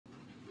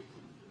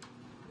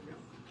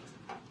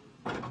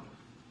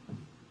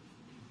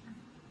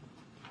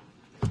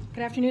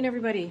Good afternoon,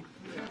 everybody.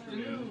 Good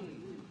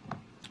afternoon.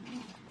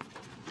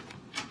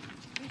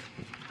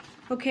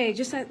 Okay,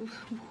 just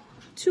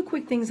two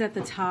quick things at the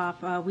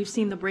top. We've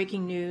seen the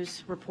breaking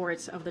news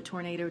reports of the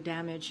tornado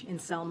damage in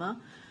Selma.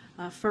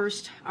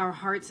 First, our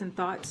hearts and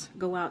thoughts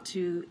go out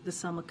to the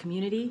Selma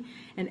community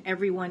and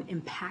everyone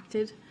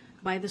impacted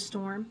by the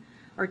storm.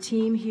 Our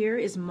team here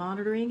is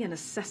monitoring and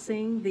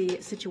assessing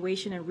the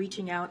situation and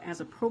reaching out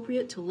as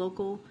appropriate to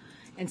local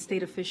and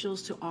state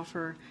officials to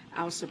offer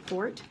our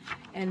support.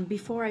 And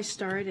before I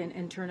start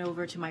and turn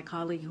over to my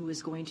colleague who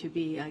is going to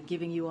be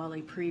giving you all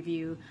a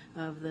preview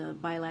of the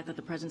bilat that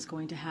the President's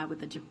going to have with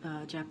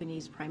the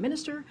Japanese Prime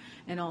Minister,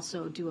 and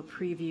also do a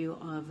preview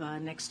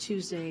of next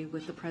Tuesday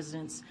with the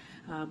President's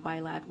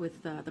bilat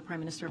with the Prime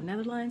Minister of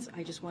Netherlands,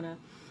 I just want to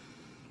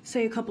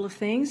say a couple of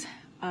things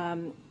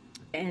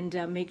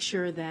and make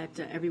sure that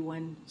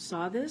everyone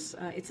saw this.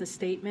 It's a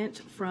statement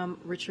from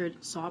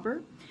Richard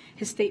Sauber.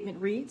 His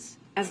statement reads,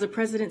 as the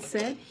President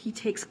said, he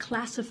takes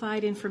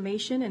classified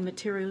information and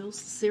materials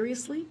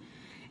seriously.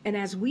 And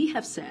as we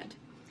have said,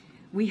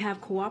 we have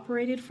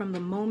cooperated from the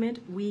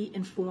moment we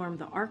informed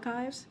the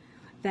archives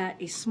that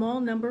a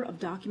small number of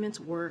documents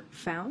were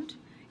found,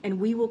 and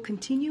we will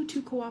continue to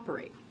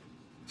cooperate.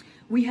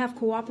 We have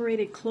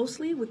cooperated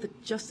closely with the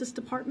Justice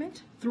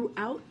Department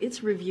throughout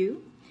its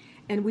review,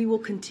 and we will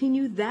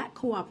continue that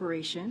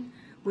cooperation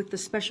with the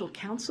Special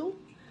Counsel.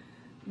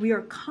 We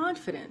are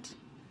confident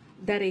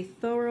that a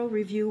thorough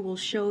review will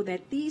show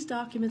that these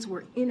documents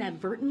were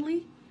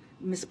inadvertently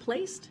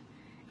misplaced,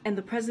 and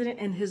the President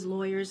and his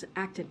lawyers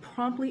acted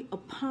promptly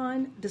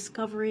upon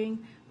discovering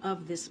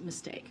of this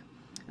mistake.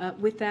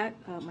 With that,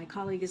 my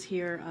colleague is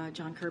here,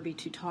 John Kirby,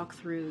 to talk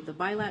through the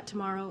bilat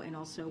tomorrow, and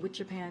also with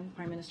Japan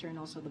Prime Minister, and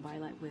also the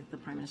bilat with the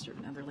Prime Minister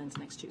of Netherlands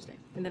next Tuesday.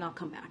 And then I'll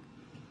come back.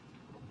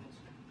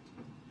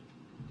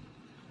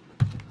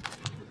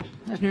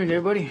 Good afternoon,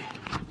 everybody.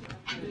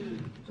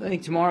 So I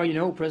think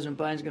tomorrow, President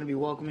Biden's going to be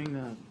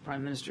welcoming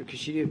Prime Minister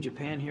Kishida of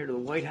Japan here to the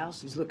White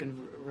House. He's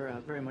looking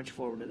very much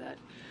forward to that.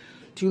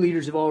 Two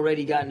leaders have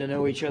already gotten to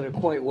know each other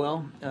quite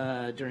well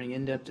during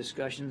in-depth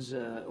discussions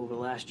over the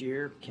last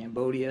year,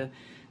 Cambodia,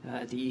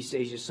 at the East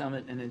Asia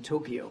Summit, and in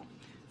Tokyo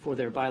for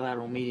their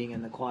bilateral meeting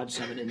and the Quad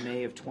Summit in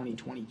May of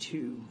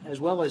 2022, as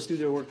well as through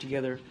their work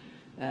together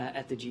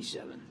at the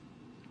G7.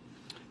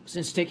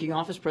 Since taking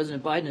office,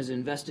 President Biden has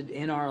invested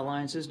in our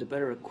alliances to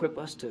better equip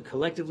us to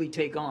collectively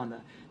take on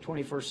the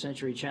 21st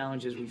century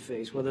challenges we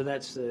face, whether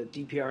that's the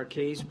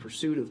DPRK's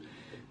pursuit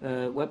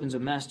of weapons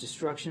of mass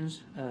destruction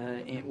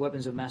and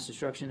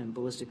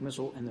ballistic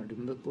missile and their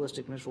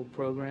ballistic missile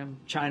program,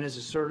 China's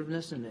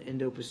assertiveness in the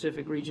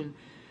Indo-Pacific region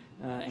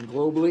and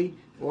globally,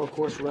 or of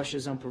course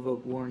Russia's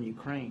unprovoked war in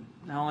Ukraine.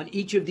 Now, on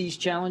each of these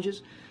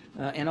challenges,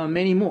 and on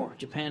many more,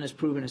 Japan has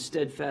proven a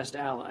steadfast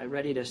ally,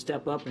 ready to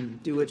step up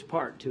and do its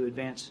part to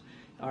advance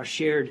our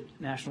shared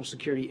national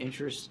security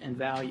interests and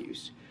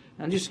values.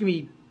 Now, I'm just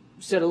going to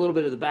set a little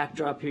bit of the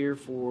backdrop here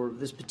for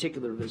this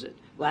particular visit.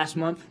 Last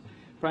month,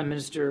 Prime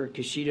Minister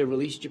Kishida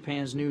released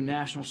Japan's new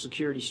national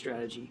security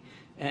strategy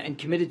and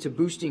committed to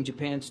boosting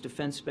Japan's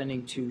defense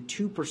spending to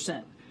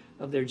 2%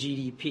 of their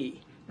GDP.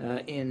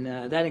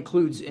 That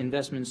includes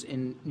investments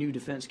in new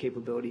defense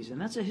capabilities,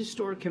 and that's a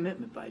historic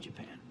commitment by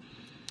Japan.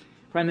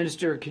 Prime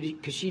Minister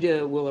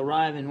Kishida will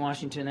arrive in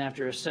Washington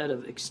after a set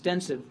of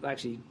extensive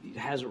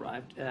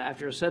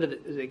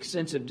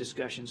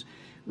discussions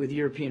with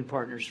European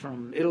partners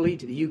from Italy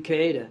to the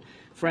UK to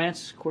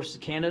France, of course, to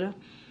Canada.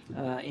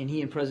 And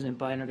he and President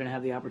Biden are going to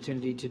have the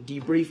opportunity to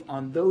debrief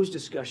on those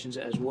discussions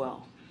as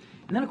well.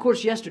 And then, of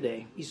course,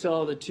 yesterday, you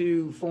saw the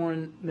two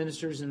foreign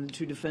ministers and the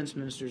two defense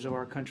ministers of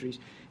our countries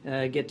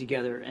get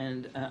together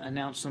and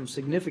announce some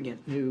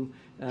significant new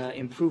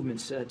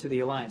improvements to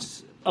the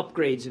alliance.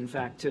 Upgrades, in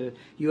fact, to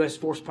U.S.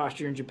 force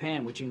posture in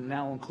Japan, which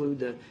now include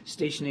the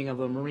stationing of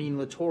a Marine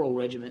Littoral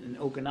Regiment in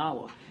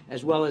Okinawa,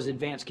 as well as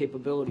advanced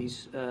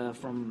capabilities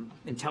from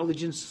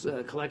intelligence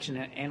collection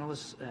and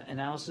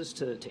analysis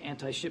to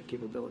anti-ship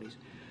capabilities.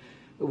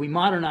 But we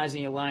modernize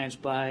the alliance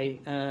by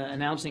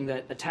announcing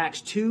that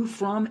attacks to,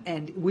 from,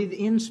 and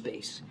within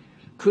space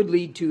could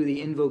lead to the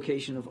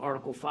invocation of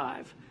Article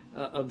 5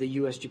 of the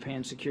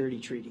U.S.-Japan Security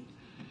Treaty.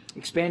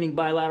 Expanding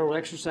bilateral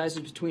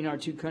exercises between our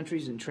two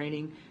countries and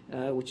training,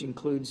 which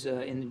includes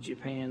in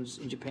Japan's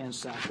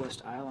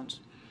Southwest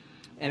Islands.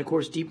 And, of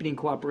course, deepening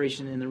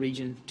cooperation in the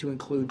region to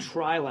include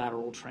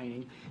trilateral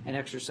training and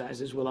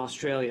exercises with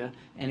Australia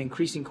and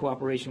increasing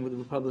cooperation with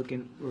the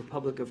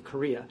Republic of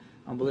Korea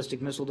on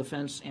ballistic missile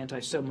defense,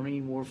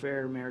 anti-submarine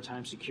warfare, and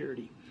maritime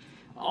security.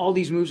 All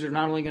these moves are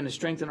not only going to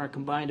strengthen our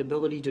combined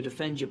ability to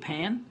defend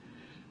Japan,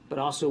 but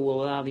also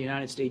will allow the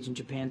United States and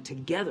Japan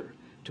together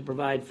to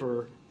provide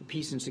for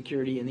peace and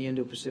security in the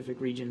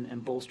Indo-Pacific region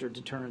and bolster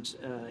deterrence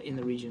in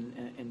the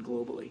region and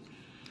globally.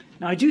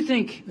 Now, I do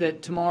think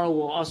that tomorrow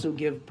will also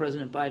give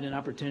President Biden an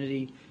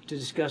opportunity to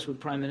discuss with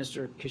Prime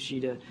Minister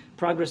Kishida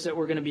progress that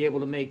we're going to be able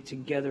to make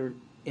together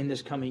in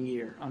this coming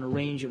year on a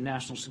range of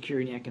national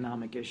security and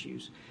economic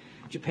issues.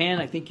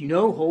 Japan, I think you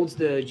know, holds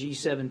the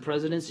G7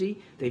 presidency.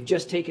 They've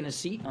just taken a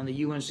seat on the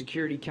UN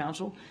Security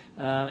Council.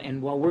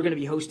 And while we're going to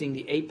be hosting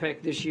the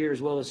APEC this year,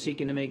 as well as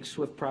seeking to make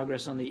swift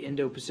progress on the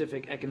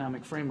Indo-Pacific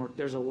Economic Framework,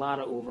 there's a lot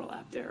of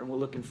overlap there, and we're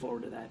looking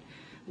forward to that.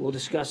 We'll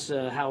discuss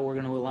how we're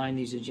going to align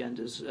these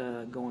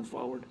agendas going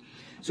forward.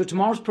 So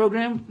tomorrow's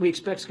program, we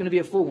expect is going to be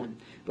a full one.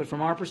 But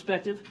from our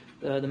perspective,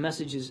 the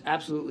message is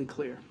absolutely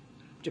clear.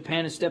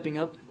 Japan is stepping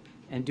up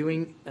and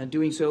doing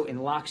so in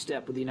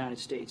lockstep with the United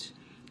States.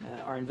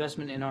 Our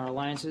investment in our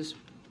alliances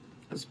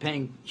is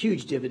paying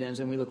huge dividends,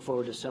 and we look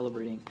forward to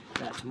celebrating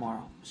that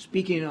tomorrow.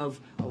 Speaking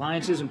of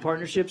alliances and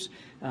partnerships,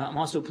 I'm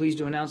also pleased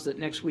to announce that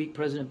next week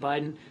President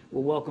Biden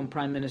will welcome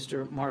Prime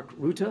Minister Mark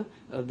Rutte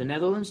of the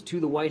Netherlands to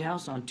the White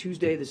House on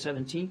Tuesday the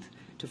 17th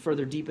to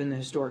further deepen the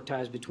historic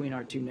ties between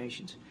our two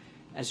nations.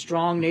 As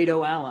strong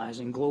NATO allies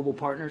and global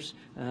partners,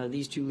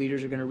 these two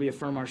leaders are going to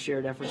reaffirm our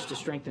shared efforts to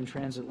strengthen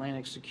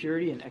transatlantic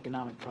security and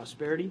economic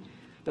prosperity.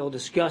 They'll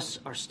discuss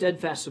our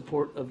steadfast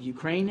support of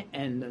Ukraine,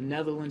 and the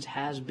Netherlands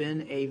has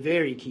been a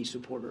very key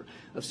supporter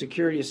of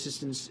security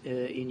assistance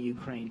in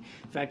Ukraine.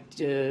 In fact,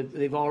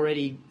 they've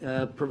already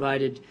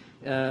provided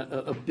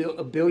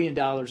 $1 billion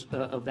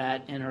of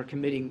that and are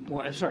committing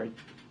more,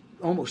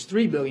 almost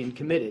 $3 billion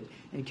committed,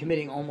 and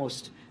committing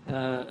almost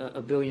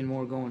 $1 billion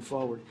more going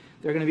forward.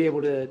 They're going to be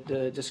able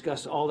to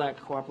discuss all that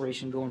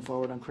cooperation going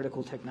forward on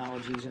critical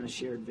technologies and a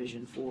shared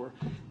vision for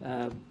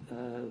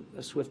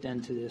a swift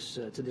end to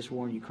this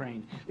war in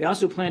Ukraine. They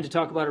also plan to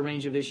talk about a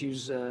range of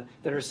issues that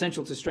are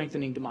essential to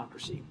strengthening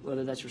democracy,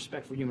 whether that's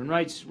respect for human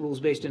rights,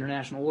 rules-based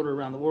international order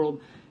around the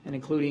world, and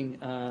including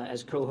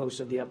as co-hosts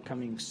of the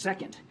upcoming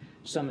second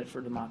Summit for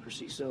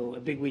Democracy. So a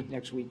big week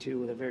next week, too,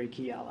 with a very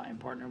key ally and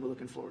partner. We're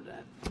looking forward to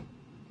that.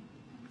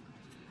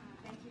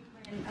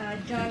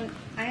 John,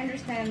 I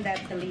understand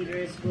that the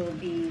leaders will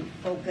be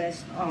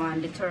focused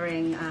on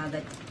deterring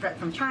the threat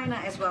from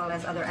China as well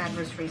as other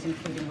adversaries,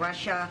 including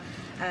Russia,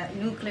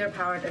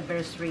 nuclear-powered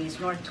adversaries,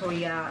 North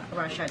Korea,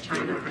 Russia,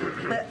 China.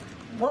 But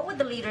what would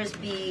the leaders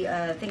be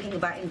thinking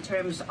about in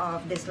terms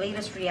of this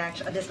latest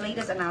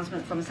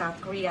announcement from South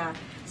Korea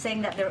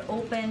saying that they're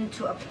open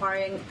to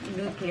acquiring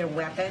nuclear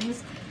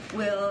weapons?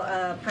 Will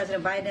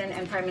President Biden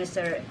and Prime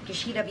Minister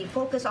Kishida be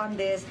focused on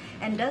this?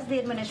 And does the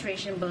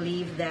administration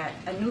believe that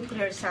a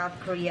nuclear South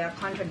Korea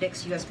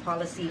contradicts U.S.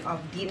 policy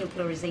of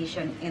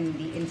denuclearization in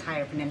the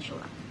entire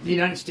peninsula? The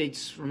United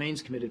States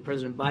remains committed,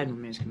 President Biden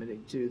remains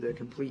committed to the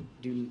complete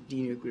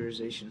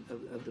denuclearization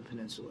of the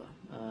peninsula.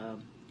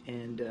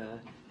 And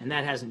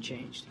that hasn't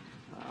changed.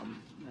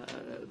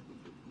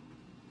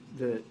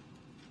 The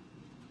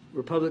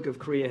Republic of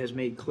Korea has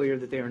made clear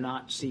that they are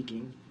not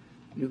seeking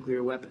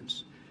nuclear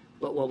weapons.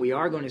 But what we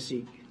are going to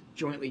seek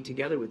jointly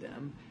together with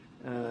them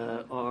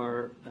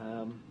are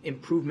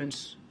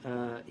improvements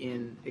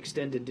in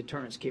extended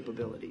deterrence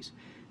capabilities.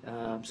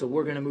 So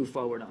we're going to move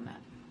forward on that.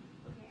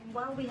 Okay, and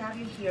while we have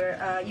you here,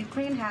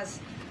 Ukraine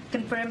has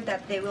confirmed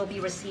that they will be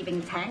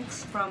receiving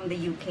tanks from the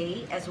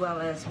UK as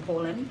well as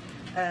Poland.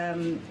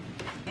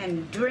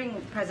 And during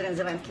President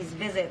Zelensky's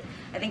visit,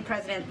 I think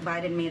President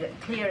Biden made it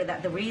clear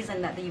that the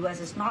reason that the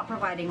U.S. is not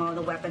providing all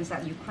the weapons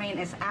that Ukraine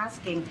is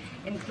asking,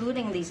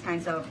 including these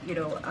kinds of,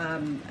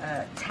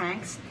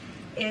 tanks,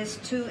 is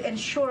to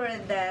ensure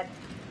that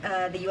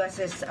the U.S.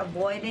 is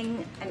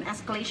avoiding an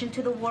escalation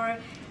to the war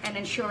and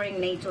ensuring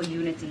NATO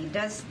unity.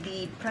 Does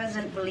the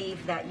President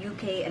believe that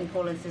UK and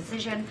Poland's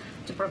decision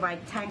to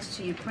provide tanks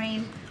to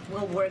Ukraine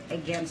will work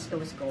against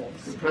those goals?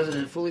 The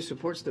President fully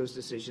supports those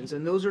decisions,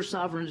 and those are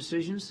sovereign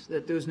decisions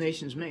that those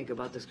nations make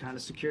about this kind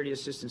of security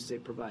assistance they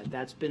provide.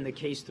 That's been the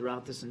case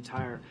throughout this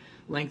entire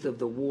length of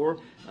the war.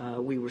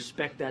 We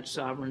respect that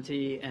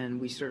sovereignty,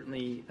 and we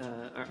certainly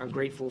are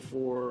grateful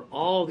for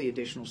all the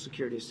additional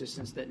security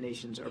assistance that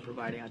nations are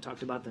providing. I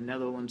talked about the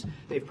Netherlands.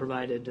 They've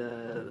provided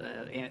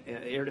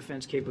air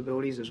defense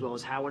capabilities as well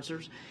as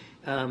howitzers.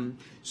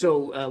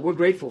 So we're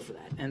grateful for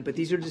that. But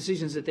these are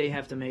decisions that they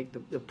have to make.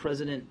 The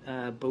President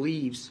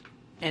believes,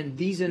 and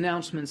these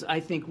announcements, I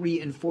think,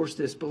 reinforce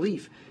this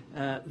belief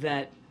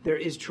that there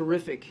is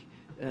terrific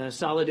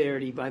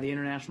solidarity by the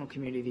international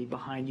community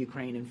behind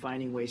Ukraine and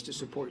finding ways to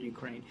support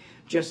Ukraine.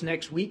 Just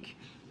next week,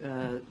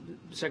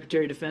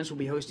 Secretary of Defense will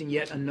be hosting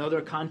yet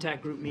another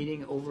contact group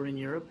meeting over in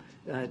Europe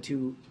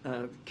to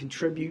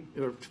contribute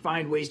or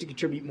find ways to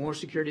contribute more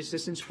security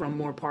assistance from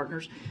more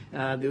partners.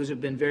 Those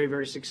have been very,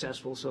 very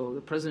successful. So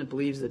the President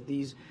believes that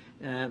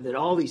that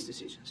all these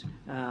decisions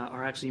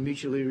are actually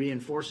mutually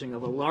reinforcing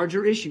of a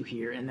larger issue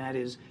here, and that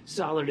is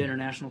solid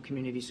international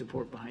community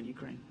support behind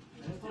Ukraine.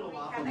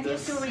 And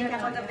just to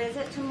recap on the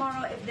visit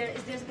tomorrow,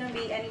 is there going to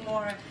be any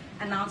more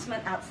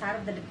announcement outside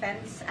of the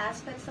defense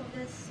aspects of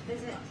this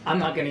visit? I'm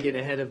not going to get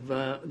ahead of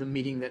the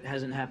meeting that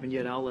hasn't happened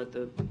yet. I'll let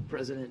the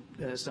President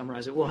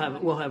summarize it. We'll have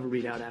a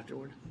readout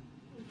afterward.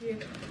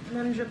 Thank you.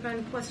 Another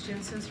Japan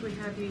question, since we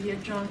have you here,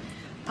 John.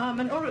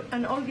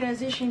 An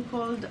organization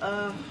called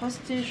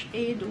Hostage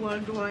Aid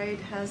Worldwide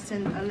has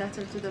sent a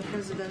letter to the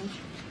President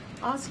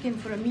asking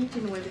for a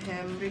meeting with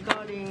him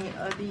regarding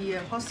the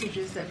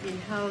hostages that have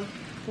been held,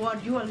 who are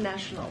dual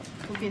national,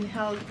 who've been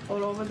held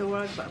all over the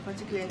world, but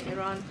particularly in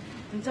Iran.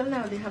 Until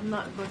now, they have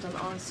not got an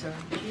answer.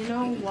 Do you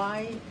know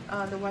why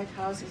the White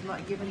House is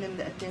not giving them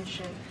the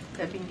attention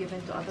that's been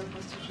given to other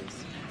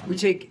hostages? We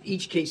take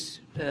each case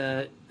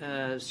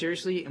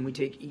seriously, and we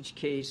take each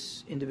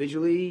case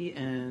individually.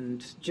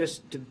 And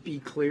just to be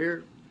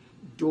clear,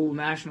 dual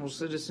national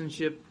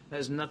citizenship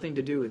has nothing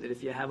to do with it.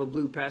 If you have a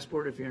blue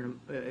passport, if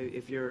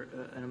you're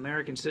an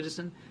American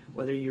citizen,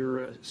 whether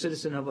you're a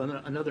citizen of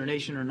another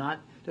nation or not,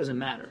 doesn't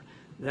matter.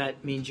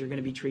 That means you're going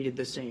to be treated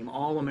the same.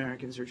 All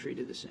Americans are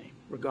treated the same,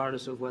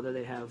 regardless of whether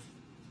they have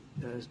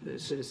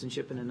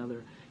citizenship in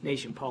another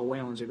nation. Paul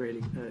Whelan's a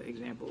great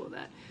example of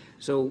that.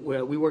 So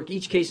we work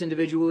each case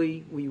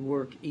individually, we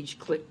work each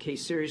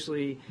case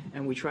seriously,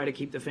 and we try to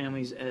keep the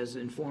families as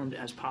informed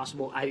as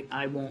possible.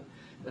 I won't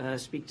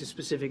speak to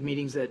specific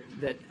meetings that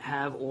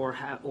have or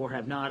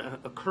have not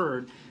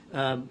occurred.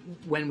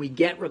 When we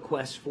get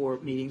requests for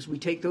meetings, we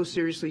take those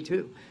seriously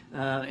too,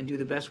 and do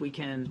the best we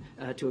can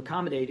to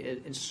accommodate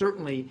it. And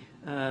certainly,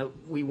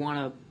 we want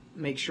to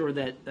make sure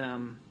that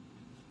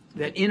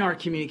that in our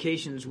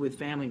communications with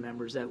family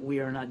members, that we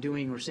are not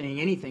doing or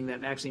saying anything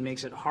that actually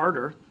makes it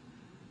harder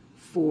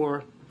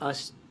for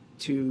us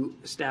to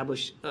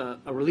establish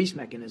a release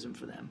mechanism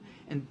for them.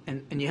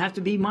 And you have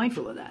to be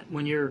mindful of that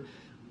when you're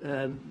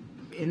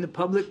in the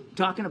public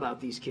talking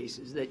about these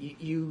cases, that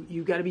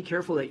you got to be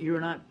careful that you're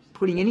not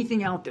putting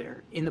anything out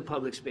there in the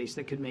public space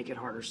that could make it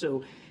harder.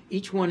 So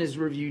each one is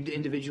reviewed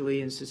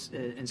individually and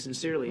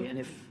sincerely. And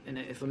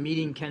if a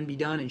meeting can be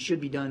done and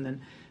should be done,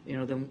 then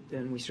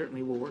then we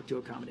certainly will work to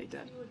accommodate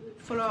that.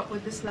 Follow up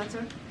with this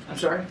letter? I'm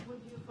sorry?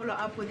 Would you follow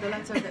up with the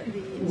letter that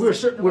the...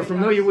 We're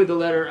familiar with the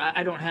letter.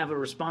 I don't have a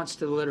response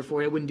to the letter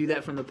for you. I wouldn't do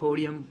that from the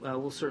podium.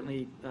 We'll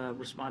certainly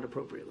respond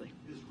appropriately.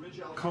 Is Ridge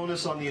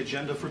Alconis on the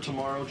agenda for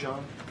tomorrow,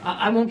 John?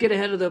 I won't get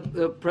ahead of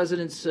the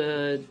President's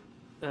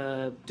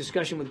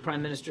discussion with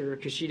Prime Minister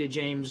Kishida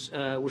James.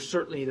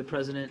 The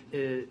President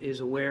is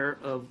aware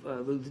of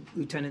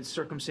Lieutenant's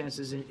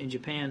circumstances in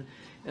Japan,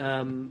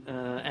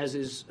 as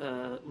is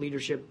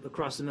leadership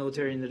across the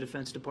military and the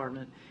Defense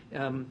Department.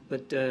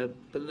 But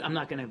I'm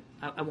not going to,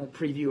 I won't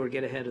preview or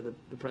get ahead of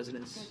the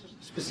President's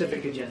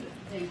specific agenda.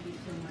 Thank you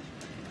so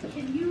much.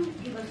 Can you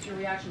give us your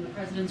reaction, the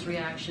President's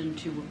reaction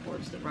to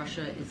reports that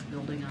Russia is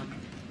building up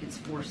its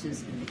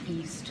forces in the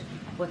east?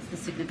 What's the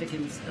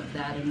significance of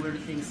that, and where do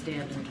things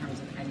stand in terms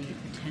of any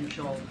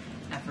potential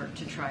effort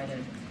to try to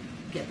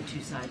get the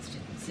two sides to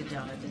sit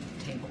down at the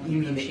table? You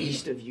mean the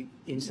east of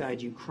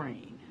inside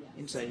Ukraine? Yes.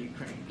 Inside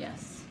Ukraine.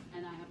 Yes.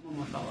 And I have one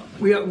more follow-up.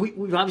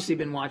 We've obviously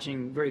been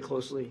watching very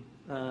closely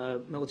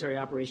military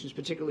operations,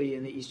 particularly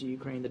in the east of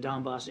Ukraine, the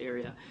Donbass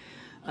area.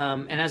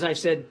 And as I've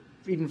said,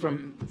 even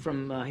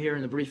from here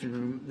in the briefing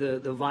room,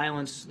 the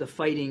violence, the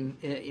fighting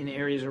in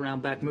areas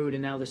around Bakhmut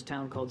and now this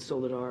town called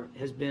Soledar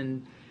has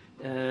been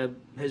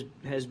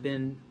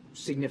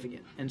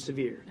significant and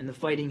severe, and the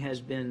fighting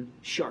has been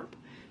sharp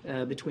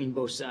between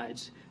both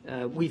sides.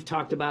 We've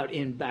talked about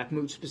in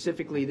Bakhmut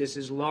specifically, this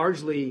is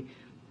largely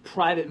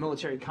private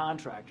military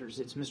contractors.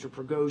 It's Mr.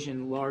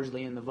 Prigozhin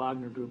largely and the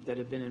Wagner group that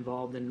have been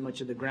involved in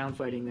much of the ground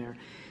fighting there,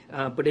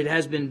 but it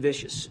has been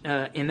vicious,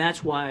 and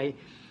that's why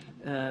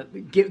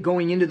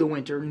going into the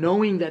winter,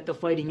 knowing that the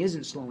fighting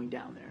isn't slowing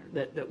down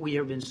there, that we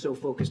have been so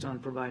focused on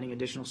providing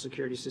additional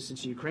security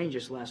assistance to Ukraine.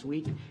 Just last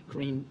week,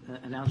 Karine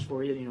announced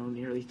for you,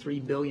 nearly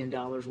 $3 billion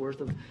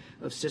worth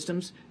of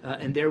systems,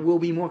 and there will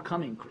be more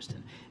coming,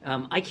 Kristen.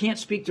 I can't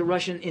speak to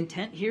Russian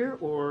intent here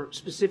or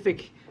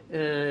specific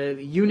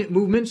unit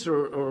movements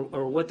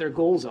or what their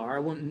goals are. I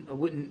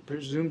wouldn't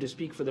presume to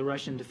speak for the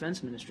Russian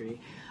Defense Ministry.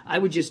 I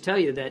would just tell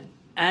you that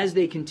as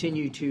they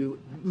continue to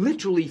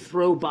literally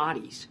throw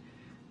bodies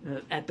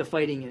at the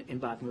fighting in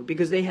Bakhmut,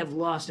 because they have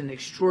lost an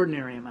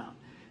extraordinary amount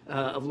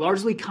of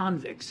largely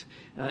convicts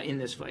in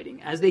this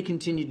fighting. As they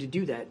continue to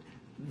do that,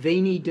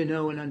 they need to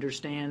know and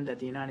understand that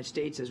the United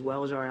States, as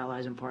well as our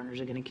allies and partners,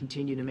 are going to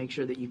continue to make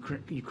sure that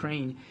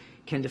Ukraine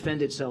can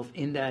defend itself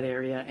in that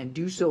area and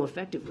do so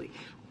effectively.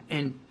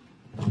 And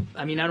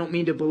I mean, I don't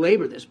mean to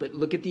belabor this, but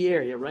look at the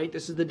area, right?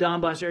 This is the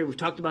Donbass area. We've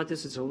talked about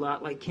this. It's a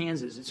lot like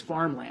Kansas. It's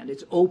farmland.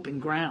 It's open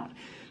ground.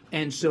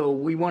 And so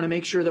we want to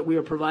make sure that we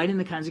are providing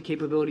the kinds of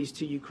capabilities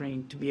to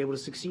Ukraine to be able to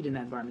succeed in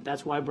that environment.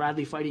 That's why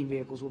Bradley fighting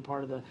vehicles were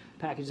part of the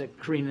package that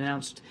Karine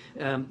announced.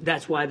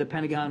 That's why the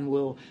Pentagon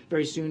will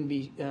very soon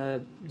be,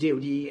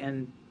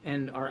 DOD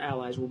and our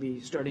allies will be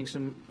starting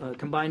some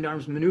combined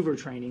arms maneuver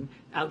training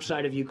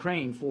outside of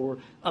Ukraine for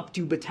up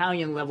to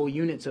battalion level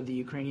units of the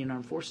Ukrainian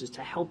armed forces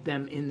to help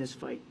them in this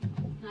fight.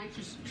 Can I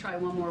just try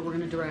one more? We're going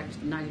to direct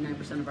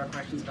 99% of our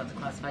questions about the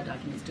classified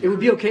documents to It would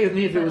be okay with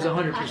me if it was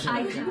 100%.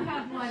 I do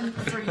have one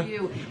for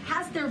you.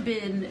 Has there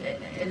been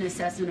an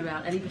assessment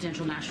about any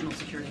potential national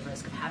security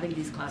risk of having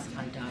these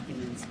classified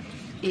documents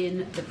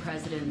in the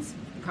President's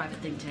private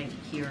think tank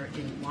here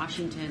in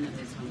Washington and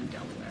his home in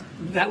Delaware?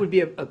 That would be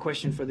a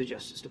question for the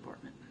Justice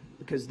Department.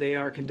 because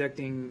they're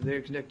conducting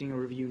a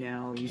review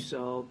now. You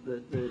saw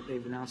that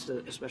they've announced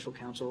a special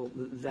counsel.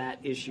 That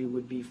issue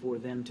would be for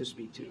them to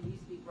speak to. Can you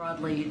speak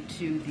broadly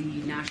to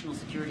the national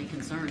security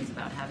concerns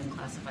about having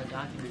classified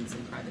documents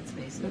in private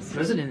spaces? The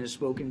president has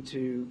spoken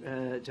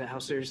to how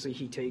seriously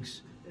he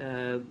takes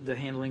the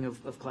handling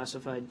of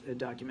classified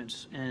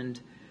documents,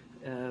 and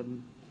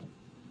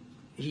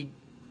he,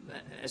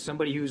 as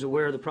somebody who's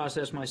aware of the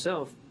process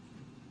myself,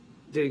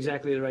 did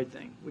exactly the right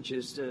thing, which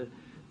is to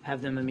have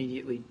them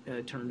immediately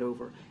turned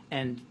over.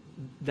 And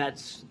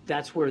that's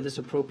where this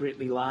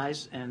appropriately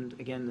lies. And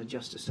again, the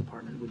Justice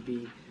Department would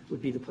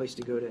be the place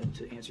to go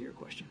to answer your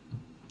question.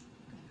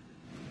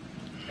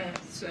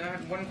 So I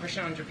have one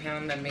question on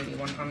Japan, then maybe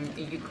one on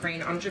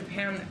Ukraine. On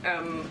Japan,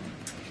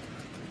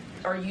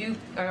 are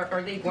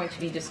they going to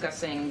be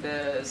discussing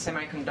the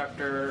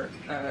semiconductor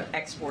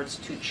exports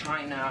to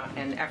China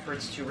and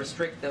efforts to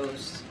restrict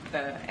those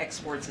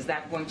exports? Is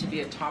that going to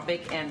be a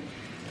topic? And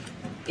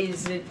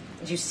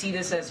do you see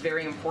this as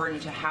very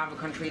important to have a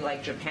country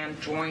like Japan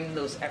join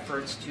those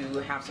efforts to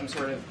have some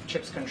sort of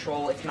chips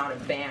control, if not a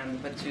ban,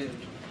 but to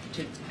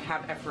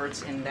have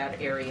efforts in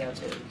that area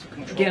to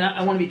control? Again,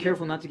 I want to be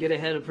careful not to get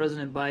ahead of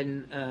President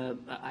Biden.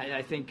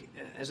 I think,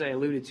 as I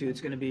alluded to,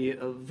 it's going to be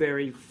a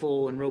very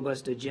full and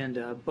robust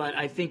agenda. But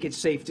I think it's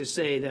safe to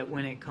say that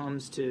when it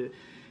comes to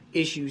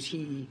issues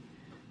he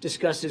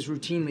discusses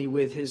routinely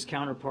with his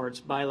counterparts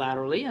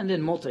bilaterally and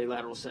in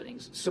multilateral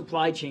settings,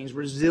 supply chains,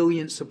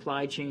 resilient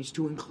supply chains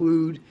to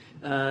include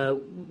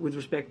with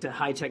respect to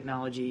high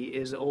technology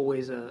is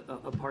always a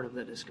part of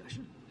the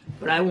discussion.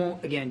 But I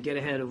won't, again, get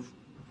ahead of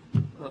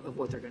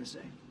what they're going to say.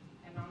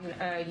 And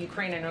on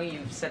Ukraine, I know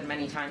you've said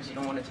many times you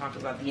don't want to talk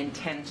about the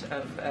intent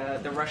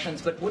of the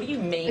Russians, but what do you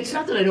make? It's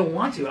not that I don't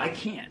want to. I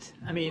can't.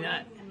 I mean,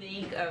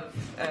 make of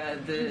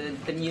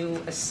the new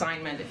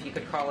assignment, if you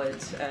could call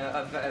it,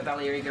 of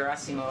Valery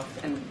Gerasimov,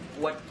 and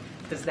what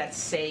does that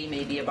say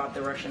maybe about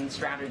the Russian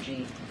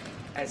strategy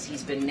as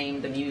he's been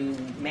named the new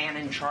man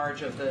in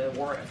charge of the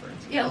war effort?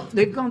 Yeah,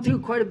 they've gone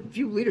through quite a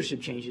few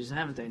leadership changes,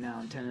 haven't they, now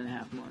in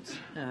 10.5 months?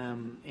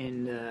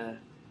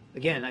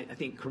 Again, I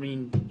think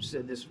Karine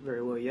said this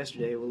very well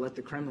yesterday. We'll let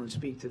the Kremlin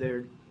speak to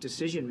their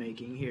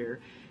decision-making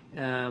here.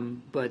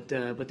 But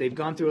they've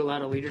gone through a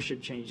lot of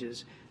leadership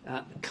changes,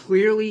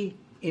 clearly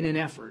in an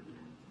effort,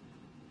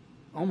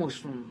 almost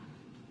from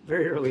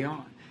very early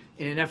on,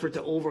 in an effort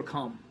to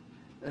overcome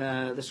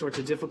the sorts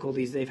of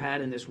difficulties they've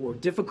had in this war,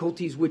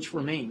 difficulties which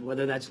remain,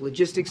 whether that's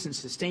logistics and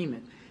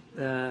sustainment,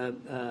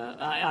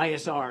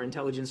 ISR,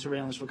 intelligence,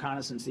 surveillance,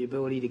 reconnaissance, the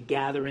ability to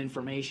gather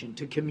information,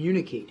 to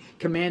communicate,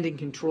 command and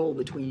control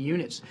between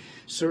units,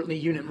 certainly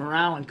unit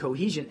morale and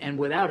cohesion, and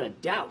without a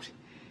doubt,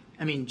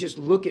 I mean, just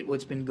look at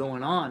what's been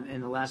going on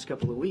in the last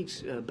couple of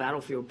weeks,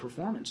 battlefield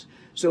performance.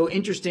 So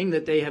interesting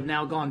that they have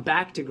now gone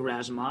back to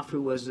Gerasimov,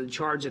 who was in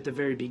charge at the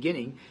very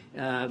beginning,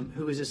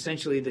 who is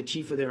essentially the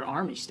chief of their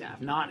army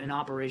staff, not an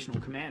operational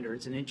commander.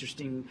 It's an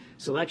interesting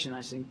selection.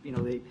 I think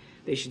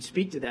they should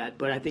speak to that.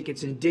 But I think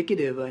it's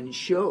indicative and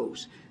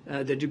shows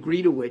the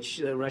degree to which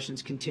the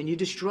Russians continue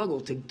to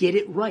struggle to get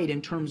it right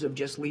in terms of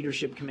just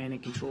leadership, command,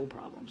 and control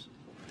problems.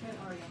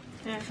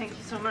 Yeah, thank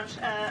you so much.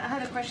 I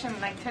had a question,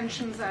 like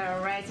tensions are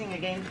rising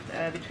again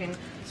between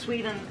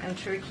Sweden and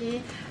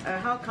Turkey.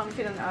 How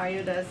confident are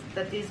you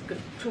that these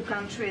two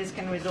countries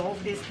can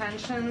resolve these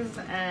tensions,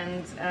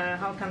 and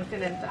how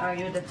confident are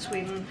you that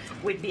Sweden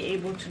would be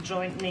able to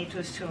join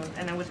NATO soon?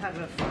 And I would have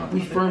a follow-up.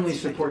 We firmly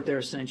support their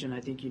ascension. I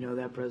think you know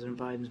that. President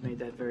Biden's made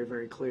that very,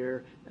 very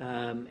clear,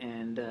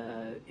 and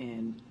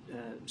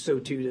so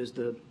too does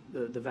the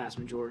vast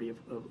majority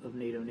of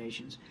NATO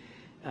nations.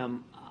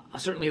 I'll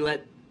certainly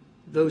let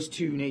those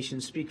two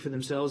nations speak for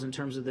themselves in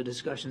terms of the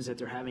discussions that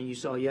they're having. You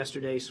saw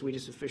yesterday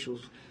Swedish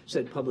officials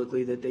said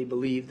publicly that they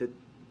believe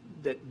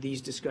that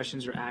these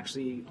discussions are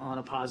actually on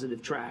a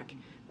positive track,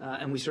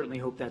 and we certainly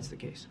hope that's the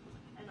case.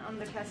 And on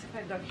the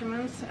classified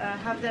documents,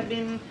 have there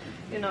been,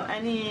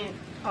 any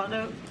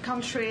other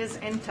countries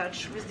in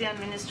touch with the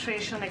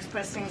administration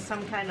expressing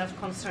some kind of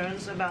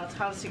concerns about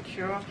how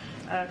secure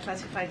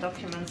classified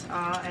documents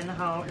are and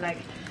how,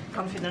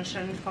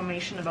 confidential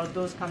information about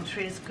those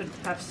countries could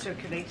have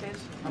circulated?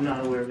 I'm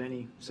not aware of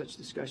any such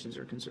discussions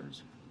or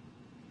concerns.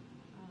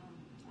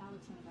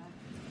 Alex in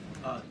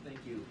the back. Thank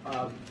you.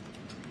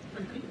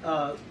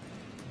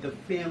 The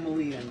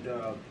family and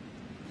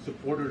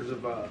supporters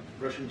of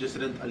Russian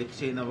dissident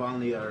Alexei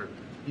Navalny are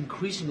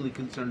increasingly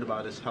concerned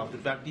about his health. In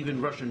fact,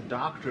 even Russian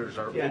doctors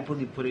are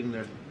openly putting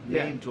their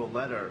name to a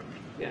letter.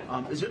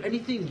 Yeah. Is there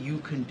anything you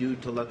can do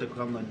to let the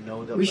Kremlin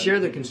know that? We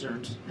share the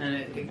concerns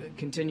and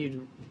continue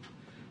to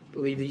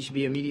believe that he should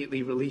be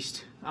immediately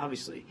released,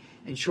 obviously,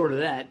 and short of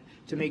that,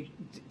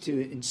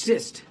 to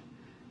insist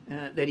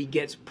that he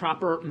gets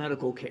proper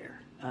medical care.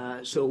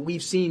 So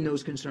we've seen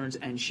those concerns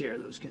and share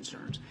those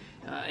concerns,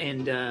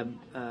 and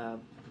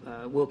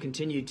we'll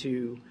continue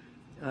to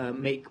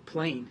make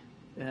plain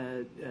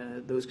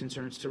those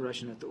concerns to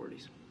Russian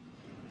authorities.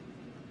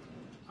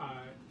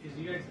 Is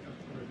the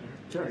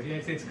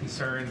United States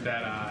concerned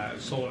that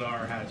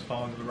Soledar has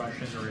fallen to the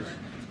Russians or is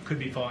could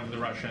be falling to the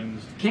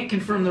Russians. Can't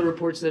confirm the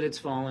reports that it's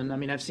fallen. I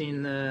mean, I've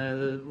seen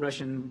the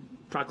Russian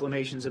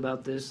proclamations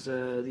about this.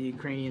 The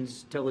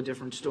Ukrainians tell a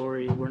different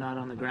story. We're not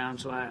on the ground,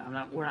 so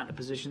we're not in a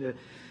position to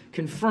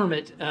confirm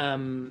it.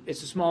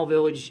 It's a small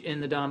village in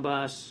the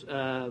Donbass.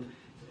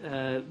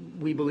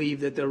 We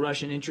believe that the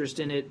Russian interest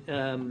in it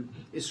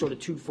is sort of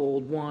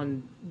twofold.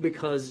 One,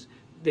 because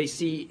they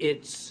see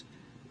it's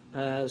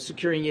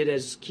securing it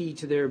as key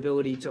to their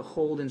ability to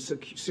hold and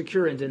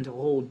secure it and to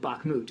hold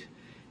Bakhmut.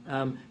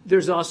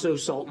 There's also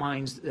salt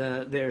mines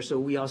there, so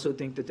we also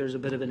think that there's a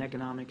bit of an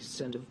economic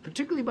incentive,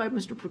 particularly by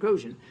Mr.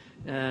 Prigozhin,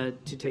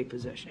 to take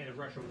possession. And if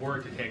Russia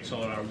were to take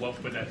Soledar,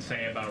 what would that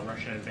say about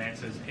Russian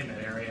advances in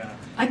that area?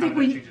 I think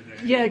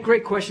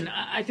great question.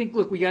 I think,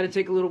 look, we got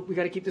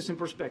to keep this in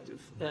perspective.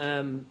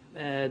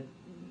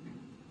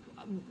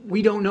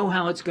 We don't know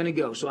how it's going to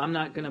go, so I'm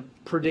not going to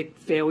predict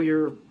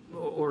failure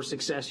or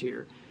success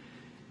here.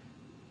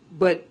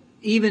 But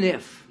even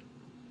if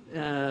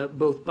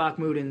both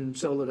Bakhmut and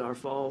Soledar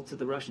fall to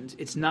the Russians,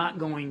 it's not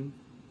going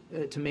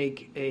to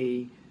make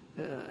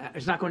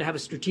it's not going to have a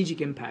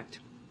strategic impact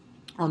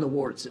on the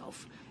war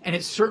itself, and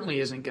it certainly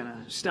isn't going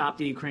to stop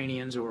the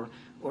Ukrainians or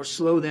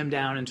slow them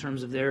down in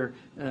terms of their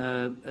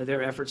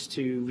efforts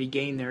to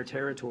regain their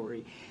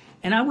territory.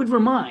 And I would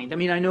remind, I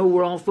mean, I know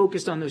we're all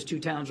focused on those two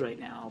towns right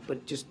now,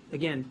 but just,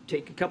 again,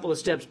 take a couple of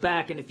steps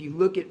back, and if you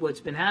look at what's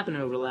been happening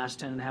over the last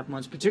 10 and a half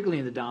months, particularly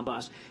in the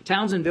Donbass,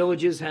 towns and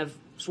villages have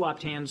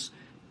swapped hands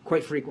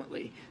quite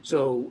frequently.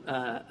 So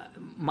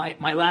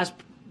my last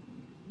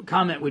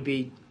comment would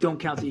be, don't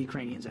count the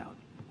Ukrainians out.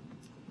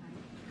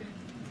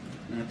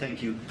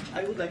 Thank you.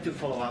 I would like to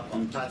follow up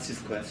on Patsy's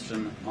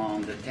question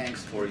on the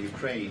tanks for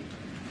Ukraine.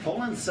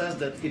 Poland says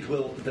that it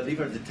will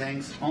deliver the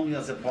tanks only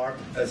as a part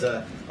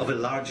of a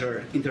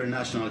larger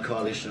international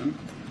coalition,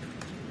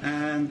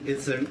 and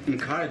it's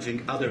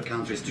encouraging other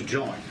countries to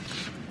join.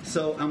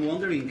 So I'm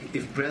wondering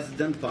if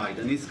President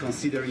Biden is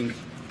considering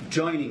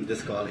joining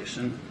this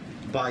coalition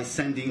by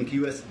sending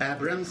U.S.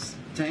 Abrams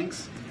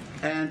tanks,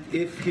 and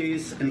if he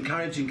is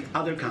encouraging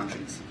other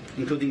countries,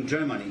 including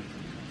Germany,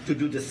 to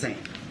do the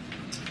same.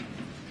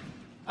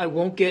 I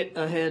won't get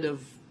ahead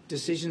of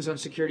decisions on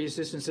security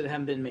assistance that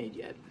haven't been made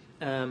yet.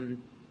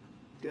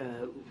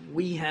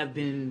 We have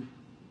been,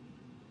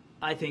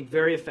 I think,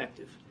 very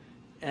effective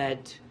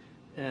at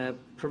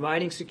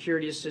providing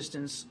security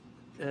assistance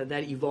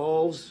that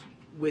evolves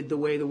with the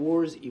way the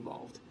war has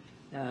evolved.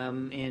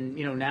 And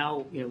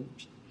now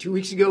 2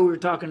 weeks ago we were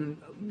talking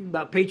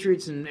about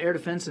Patriots and air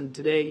defense, and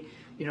today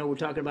we're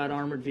talking about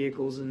armored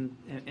vehicles and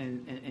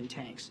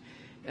tanks.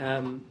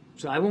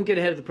 So I won't get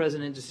ahead of the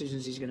president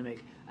decisions he's going to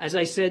make. As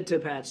I said to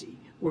Patsy,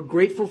 we're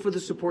grateful for the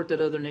support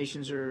that other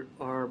nations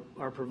are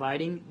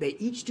providing. They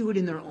each do it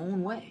in their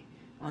own way,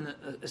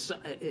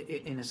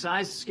 in a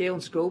size, scale,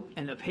 and scope,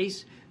 and a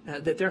pace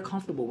that they're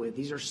comfortable with.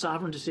 These are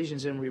sovereign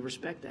decisions, and we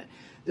respect that.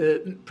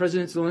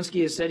 President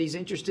Zelensky has said he's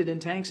interested in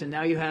tanks, and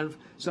now you have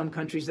some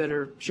countries that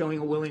are showing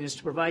a willingness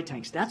to provide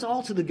tanks. That's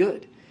all to the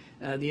good.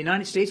 The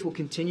United States will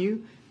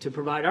continue to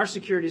provide our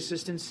security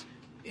assistance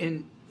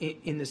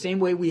in the same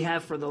way we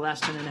have for the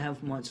last 10 and a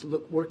half months,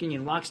 working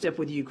in lockstep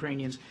with the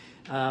Ukrainians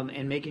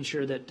and making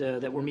sure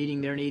that we're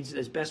meeting their needs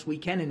as best we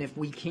can. And if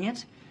we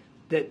can't,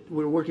 that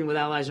we're working with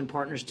allies and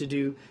partners to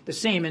do the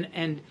same.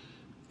 And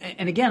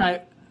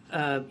again,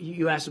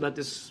 you asked about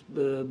this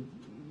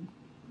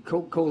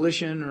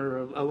coalition or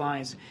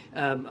alliance.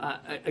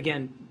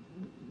 Again,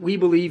 we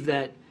believe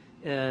that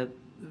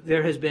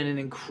there has been an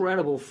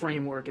incredible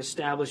framework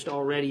established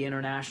already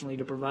internationally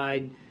to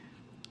provide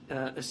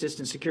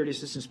security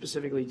assistance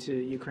specifically to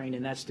Ukraine,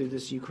 and that's through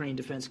this Ukraine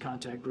Defense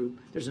Contact Group.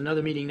 There's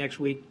another meeting next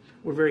week.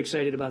 We're very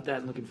excited about that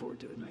and looking forward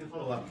to it. May I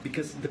follow up?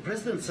 Because the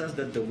president says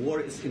that the war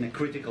is in a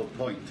critical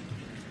point.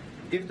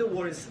 If the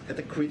war is at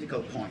a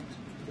critical point,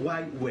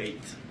 why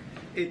wait?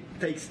 It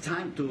takes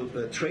time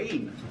to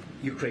train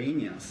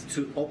Ukrainians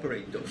to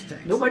operate those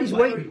tanks. Nobody's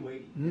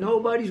waiting.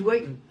 Nobody's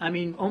waiting. I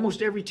mean,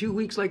 almost every 2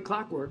 weeks like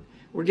clockwork,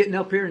 we're getting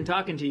up here and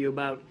talking to you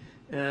about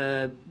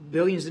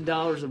billions of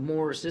dollars of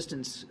more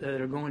assistance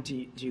that are going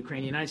to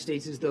Ukraine. The United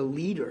States is the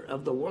leader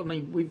of the world. I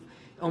mean, we've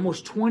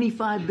almost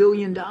 $25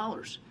 billion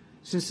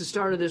since the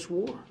start of this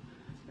war.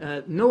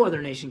 No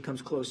other nation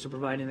comes close to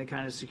providing the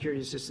kind of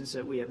security assistance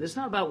that we have. It's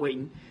not about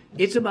waiting.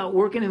 It's about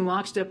working in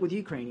lockstep with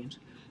Ukrainians,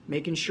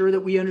 making sure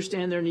that we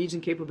understand their needs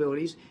and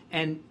capabilities,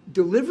 and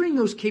delivering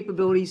those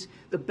capabilities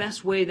the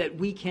best way that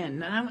we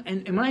can.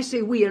 And when I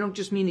say we, I don't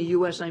just mean the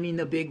U.S., I mean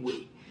the big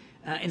we.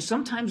 And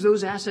sometimes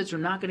those assets are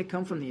not going to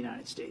come from the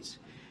United States.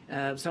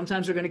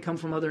 Sometimes they're going to come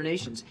from other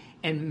nations.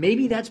 And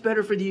maybe that's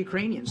better for the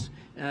Ukrainians,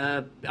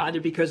 either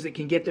because it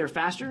can get there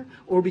faster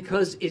or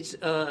because it's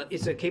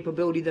a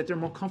capability that they're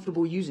more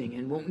comfortable using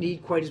and won't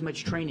need quite as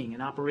much training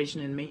and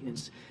operation and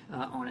maintenance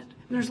on it.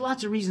 And there's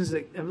lots of reasons,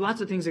 lots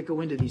of things that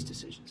go into these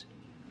decisions.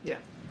 Yeah.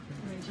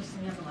 Just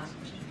you have the last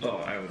question. Oh,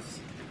 I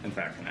was, in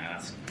fact, going to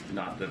ask,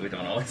 not that we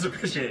don't always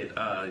appreciate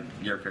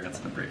your appearance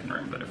in the briefing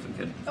room, but if we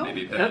could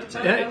maybe pivot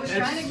to...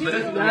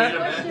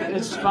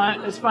 It's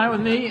fine. It's fine with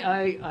me.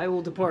 I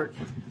will depart.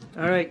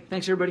 All right.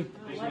 Thanks, everybody.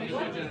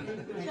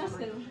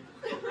 Justin.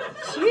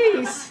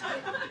 Jeez.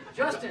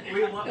 Justin,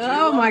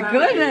 Oh my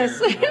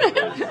goodness.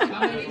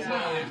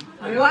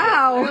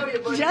 Wow.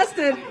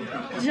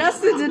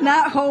 Justin did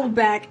not hold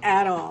back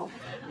at all.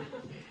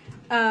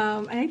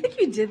 And I think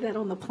you did that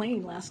on the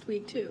plane last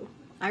week too.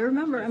 I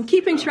remember. I'm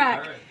keeping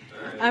track.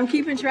 I'm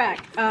keeping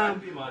track.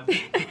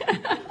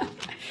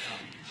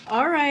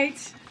 All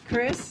right,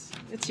 Chris,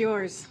 it's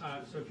yours.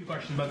 So a few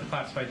questions about the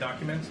classified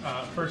documents.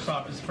 First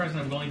off, is the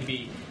president willing to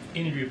be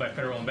interviewed by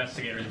federal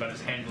investigators about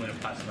his handling of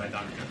classified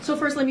documents? So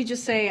first, let me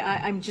just say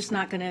I'm just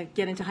not going to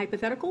get into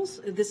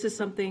hypotheticals. This is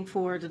something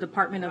for the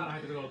Department of. Not a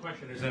hypothetical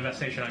question. There's an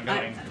investigation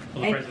ongoing.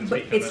 Will the president But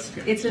speak to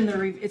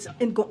investigation? it's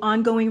in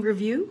ongoing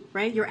review,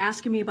 right? You're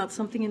asking me about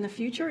something in the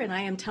future, and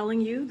I am telling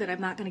you that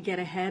I'm not going to get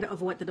ahead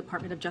of what the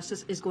Department of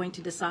Justice is going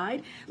to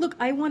decide. Look,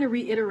 I want to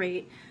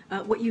reiterate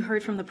what you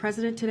heard from the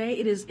president today.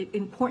 It is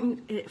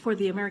important for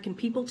the American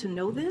people to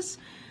know this.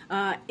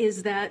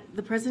 Is that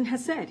the president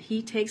has said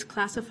he takes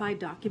classified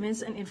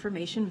documents and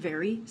information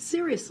very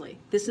seriously.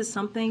 This is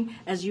something,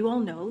 as you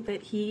all know,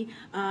 that he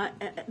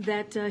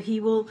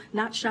will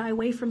not shy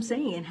away from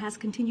saying, and has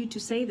continued to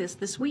say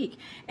this week.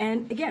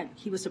 And again,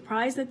 he was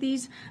surprised that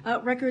these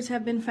records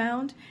have been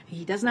found.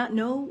 He does not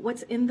know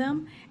what's in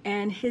them,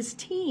 and his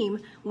team,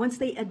 once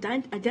they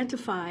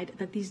identified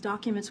that these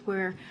documents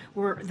were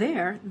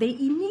there, they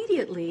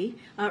immediately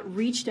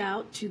reached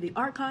out to the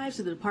archives,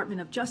 to the Department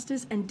of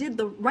Justice, and did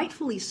the right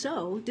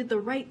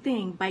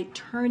thing by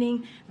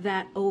turning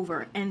that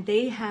over. And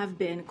they have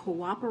been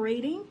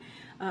cooperating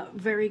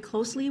very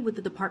closely with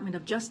the Department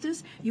of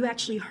Justice. You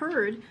actually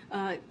heard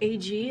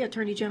AG,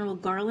 Attorney General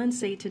Garland,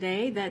 say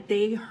today that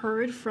they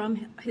heard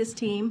from his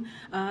team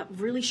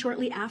really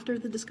shortly after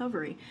the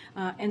discovery.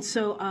 And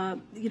so,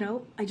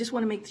 I just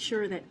want to make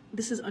sure that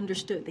this is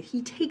understood, that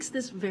he takes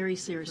this very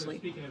seriously.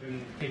 So speaking of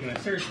him taking it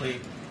seriously,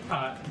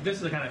 this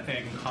is the kind of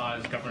thing that can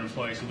cause government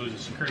employees to lose a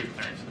security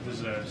clearance. This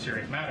is a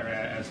serious matter,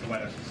 as the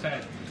White House has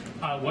said.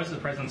 Was the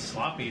president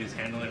sloppy as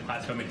handling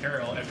classified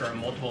material if there are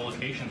multiple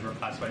locations where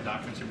classified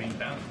documents are being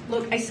found?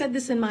 Look, I said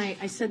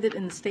it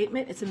in the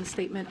statement. It's in the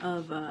statement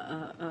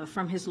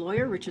from his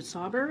lawyer, Richard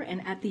Sauber,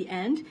 and at the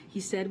end, he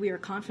said we are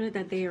confident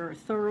that a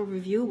thorough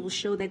review will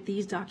show that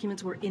these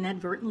documents were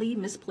inadvertently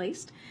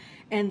misplaced,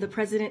 and the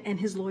president and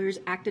his lawyers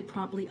acted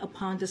promptly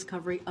upon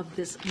discovery of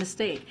this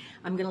mistake.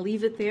 I'm going to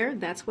leave it there.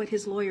 That's what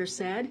his lawyer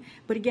said.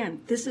 But again,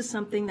 this is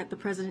something that the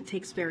president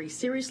takes very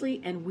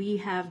seriously, and we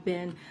have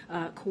been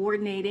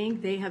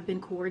coordinating. They have been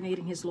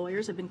coordinating. His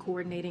lawyers have been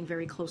coordinating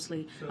very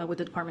closely with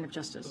the Department of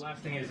Justice. The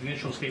last thing is the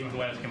initial statement of the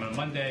White House came on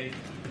Monday.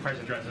 The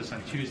president addressed this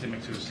on Tuesday in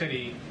Mexico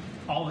City.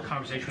 All the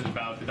conversation was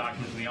about the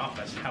documents in the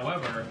office.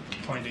 However,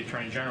 according to the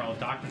Attorney General,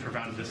 documents were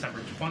found on December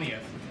 20th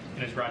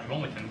in his garage in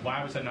Wilmington.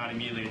 Why was that not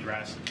immediately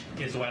addressed?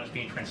 Is the White House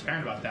being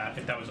transparent about that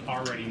if that was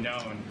already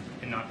known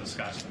and not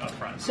discussed up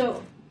front?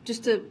 So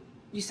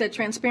you said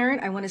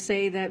transparent. I want to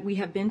say that we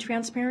have been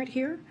transparent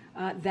here.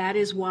 That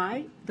is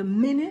why the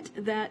minute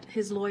that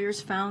his lawyers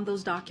found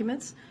those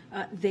documents,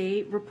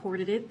 they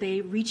reported it.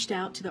 They reached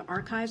out to the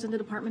archives and the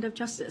Department of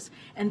Justice,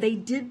 and they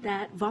did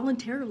that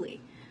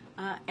voluntarily.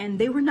 And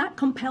they were not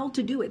compelled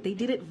to do it. They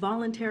did it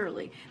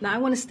voluntarily. Now, I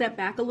want to step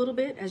back a little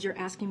bit as you're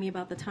asking me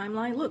about the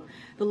timeline. Look,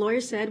 the lawyer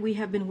said we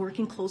have been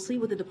working closely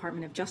with the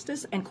Department of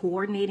Justice and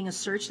coordinating a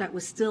search that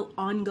was still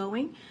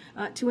ongoing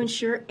to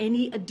ensure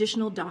any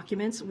additional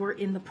documents were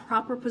in the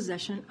proper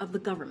possession of the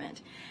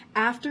government.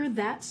 After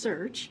that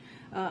search,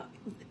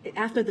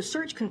 after the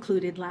search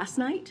concluded last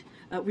night,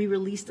 we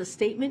released a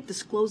statement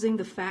disclosing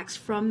the facts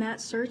from that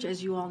search,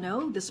 as you all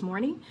know, this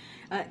morning.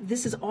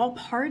 This is all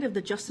part of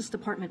the Justice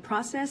Department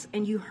process,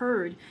 and you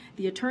heard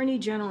the Attorney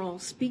General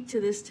speak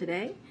to this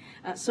today.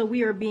 So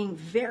we are being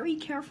very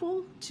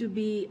careful to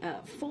be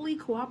fully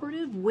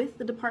cooperative with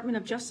the Department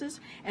of Justice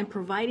and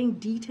providing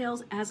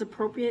details as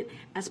appropriate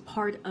as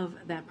part of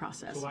that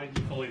process. So why did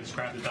you fully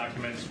describe the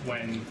documents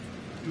when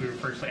we were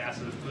firstly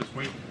asked this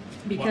week?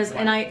 Because,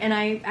 and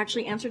I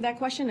actually answered that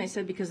question. I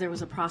said because there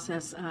was a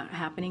process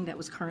happening that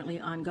was currently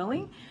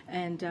ongoing,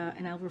 and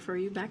I'll refer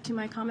you back to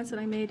my comments that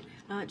I made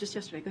just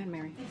yesterday. Go ahead,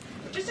 Mary.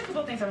 Just a couple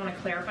of things I want to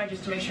clarify,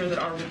 just to make sure that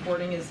our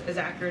reporting is as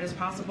accurate as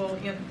possible.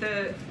 You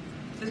know,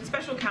 the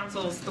special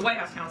counsel's, the White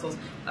House counsel's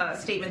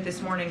statement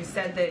this morning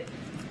said that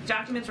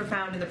documents were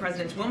found in the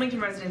president's Wilmington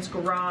residence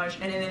garage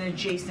and in an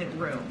adjacent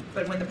room.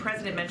 But when the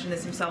president mentioned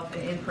this himself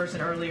in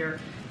person earlier,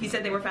 he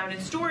said they were found in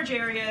storage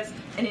areas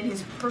and in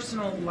his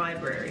personal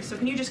library. So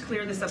can you just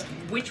clear this up?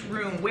 Which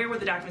room, where were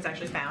the documents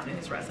actually found in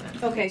his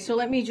residence? Okay, so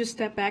let me just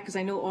step back because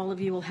I know all of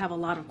you will have a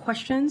lot of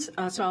questions.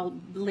 So I'll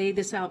lay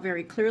this out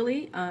very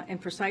clearly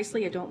and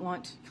precisely. I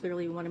want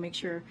to make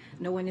sure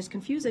no one is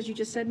confused. As you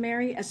just said,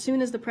 Mary, as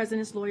soon as the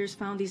president's lawyers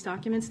found these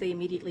documents, they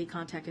immediately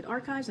contacted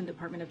Archives and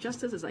Department of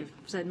Justice, as I've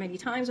said many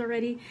times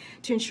already,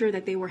 to ensure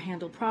that they were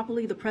handled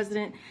properly. The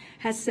president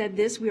has said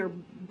this. We are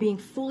being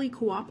fully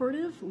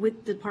cooperative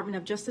with the Department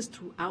of Justice Justice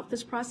throughout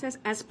this process.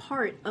 As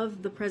part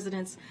of the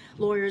President's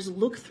lawyers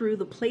look through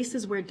the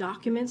places where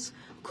documents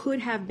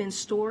could have been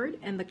stored,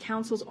 and the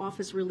counsel's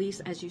office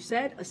released, as you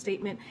said, a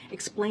statement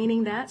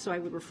explaining that. So I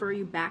would refer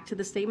you back to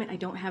the statement. I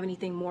don't have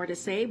anything more to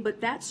say,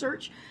 but that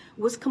search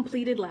was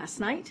completed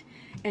last night,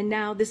 and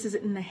now this is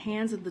in the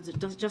hands of the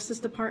Justice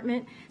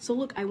Department. So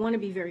look, I want to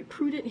be very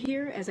prudent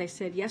here, as I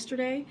said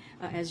yesterday,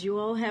 as you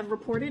all have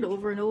reported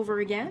over and over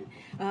again.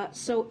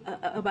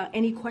 About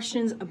any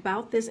questions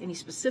about this, any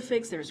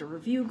specifics, there's a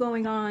review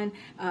going on,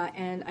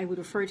 and I would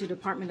refer to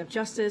Department of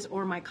Justice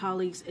or my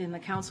colleagues in the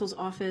counsel's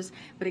office.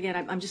 But again,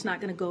 I'm just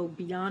not going to go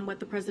beyond what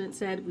the President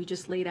said. We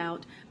just laid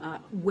out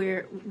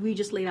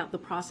the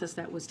process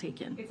that was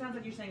taken. It sounds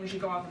like you're saying we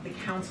should go off of the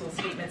counsel's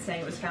statement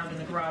saying it was found in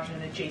the garage in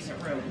an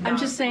adjacent room. I'm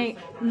just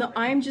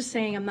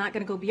saying I'm not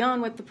going to go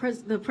beyond what the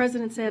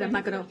President said. I'm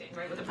not going to.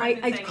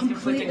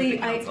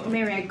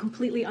 Mary, I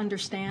completely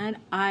understand.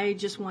 I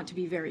just want to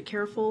be very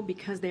careful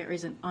because there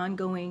is an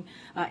ongoing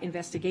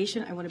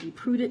investigation. I want to be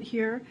prudent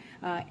here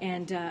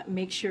and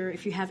make sure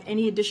if you have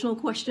any additional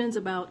questions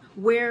about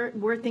where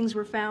things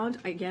were found,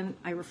 again,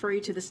 I refer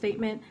you to the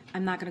statement.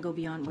 I'm not going to go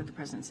beyond what the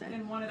President said.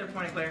 And one other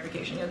point of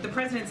clarification. The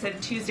President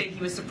said Tuesday he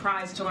was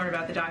surprised to learn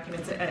about the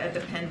documents at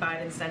the Penn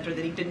Biden Center,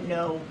 that he didn't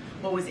know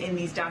what was in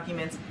these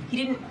documents. He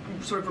didn't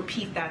sort of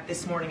repeat that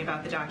this morning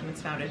about the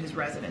documents found at his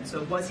residence.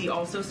 So was he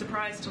also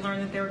surprised to learn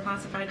that there were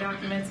classified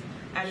documents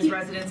at his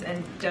residence,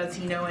 and does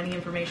he know any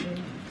information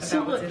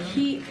about what's in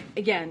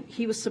them?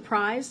 He was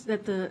surprised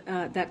that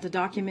the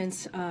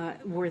documents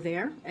were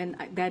there, and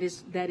that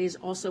is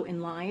also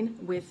in line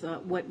with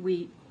what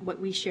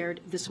we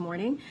shared this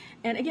morning.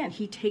 And again,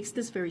 he takes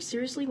this very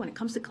seriously when it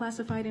comes to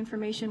classified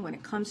information, when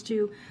it comes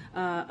to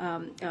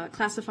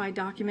classified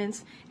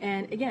documents.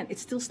 And again, it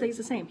still stays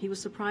the same. He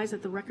was surprised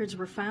that the records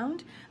were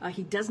found.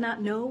 He does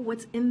not know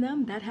what's in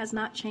them. That has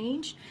not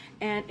changed.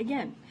 And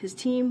again, his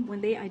team,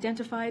 when they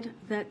identified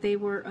that they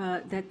were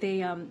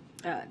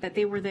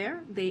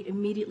there, they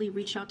immediately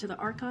reached out to the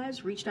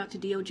archives, reached out to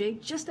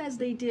DOJ, just as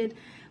they did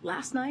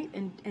last night,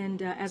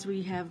 and as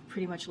we have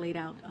pretty much laid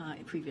out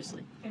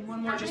previously. And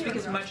one more, just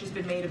because much has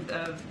been made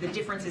of the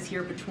differences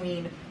here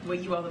between the way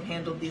you all have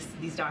handled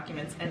these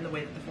documents and the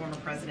way that the former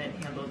president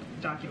handled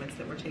documents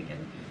that were taken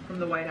from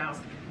the White House.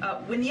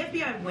 When the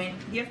FBI went,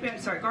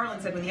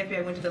 Garland said when the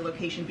FBI went to the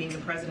location being the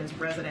president's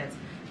residence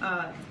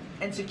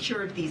and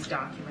secured these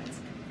documents,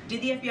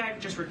 did the FBI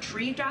just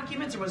retrieve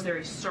documents, or was there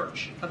a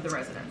search of the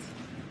residence?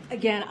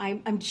 Again,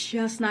 I'm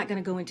just not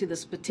going to go into the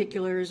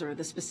particulars or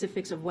the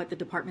specifics of what the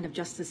Department of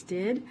Justice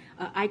did.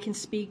 I can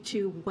speak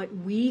to what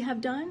we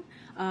have done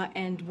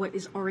and what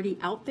is already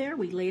out there.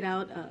 We laid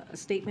out a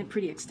statement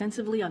pretty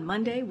extensively on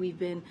Monday. We've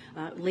been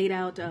laid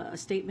out a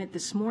statement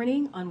this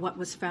morning on what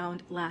was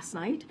found last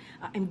night.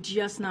 I'm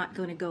just not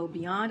going to go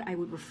beyond. I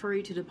would refer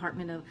you to the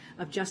Department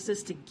of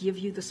Justice to give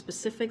you the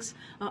specifics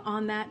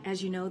on that.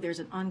 As you know, there's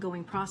an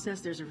ongoing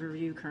process. There's a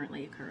review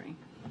currently occurring.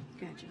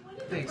 Gotcha.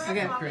 Thanks.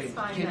 Great.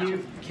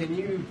 Can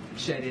you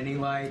shed any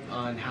light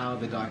on how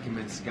the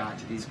documents got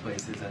to these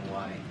places and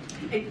why?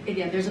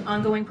 Again, there's an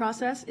ongoing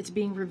process. It's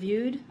being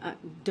reviewed.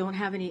 Don't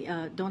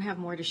have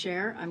more to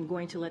share. I'm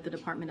going to let the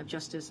Department of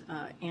Justice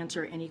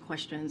answer any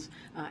questions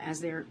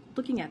as they're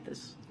looking at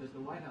this. Does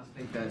the White House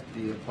think that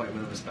the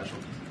appointment of a special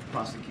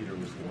prosecutor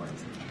was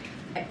warranted?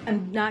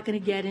 I'm not going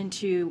to get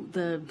into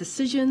the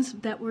decisions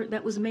that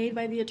was made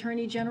by the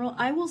Attorney General.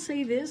 I will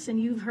say this, and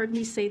you've heard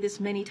me say this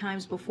many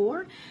times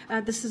before.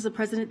 This is a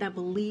president that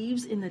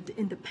believes in the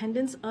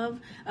independence of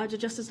the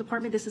Justice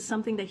Department. This is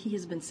something that he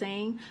has been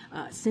saying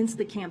since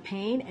the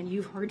campaign, and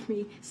you've heard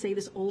me say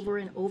this over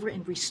and over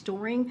in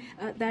restoring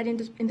that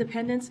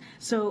independence.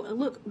 So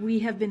look, we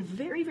have been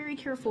very, very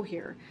careful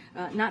here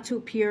not to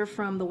appear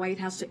from the White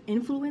House to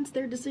influence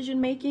their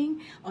decision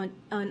making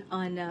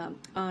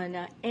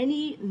on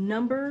any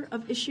number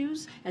of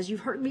issues. As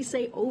you've heard me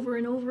say over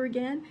and over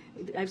again,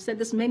 I've said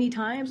this many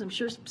times. I'm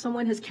sure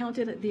someone has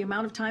counted the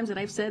amount of times that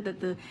I've said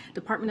that the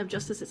Department of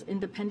Justice is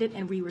independent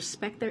and we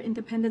respect their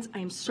independence. I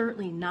am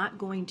certainly not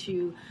going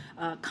to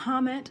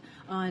comment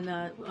on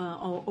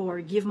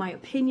or give my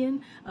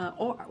opinion.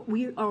 Are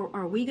we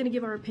going to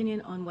give our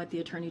opinion on what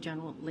the Attorney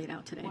General laid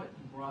out today? What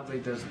broadly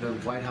does the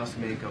White House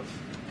make of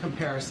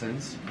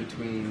comparisons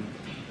between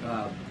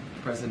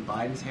President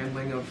Biden's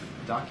handling of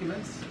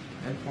documents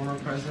and former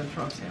President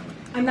Trump's handling?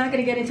 I'm not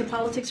going to get into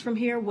politics from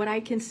here. What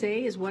I can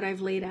say is what I've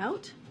laid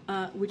out,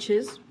 which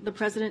is the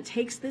president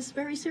takes this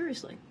very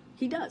seriously.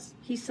 He does.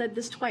 He said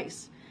this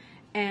twice.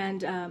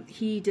 And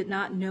he did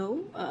not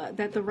know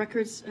that the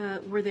records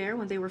were there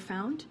when they were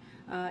found.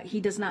 He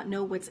does not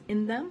know what's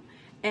in them.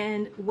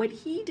 And what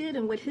he did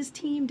and what his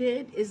team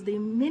did is the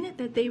minute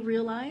that they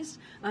realized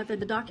that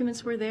the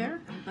documents were there,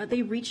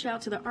 they reached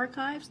out to the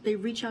archives, they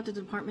reached out to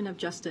the Department of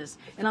Justice.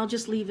 And I'll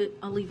just leave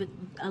it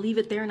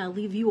there, and I'll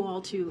leave you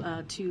all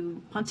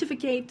to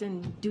pontificate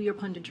and do your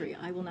punditry.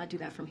 I will not do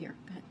that from here.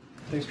 Go ahead.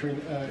 Thanks, Karine.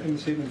 In the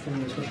statement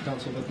from the Special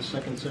Counsel about the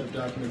second set of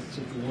documents,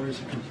 it said the lawyers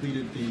have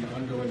completed the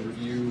ongoing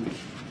review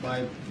by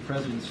the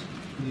President's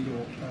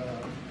legal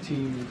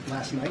team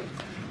last night.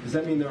 Does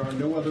that mean there are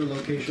no other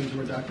locations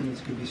where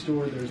documents could be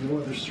stored? There's no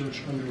other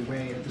search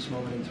underway at this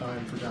moment in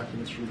time for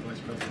documents from the Vice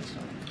President's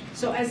time?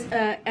 So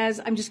as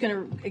I'm just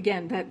going to,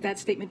 again, that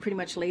statement pretty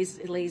much lays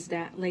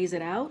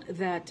it out,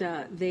 that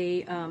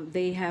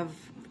they have,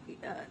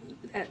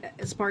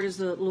 as part of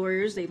the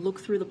lawyers, they look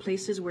through the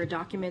places where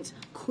documents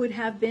could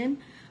have been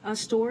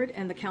stored,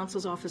 and the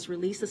counsel's office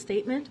released a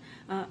statement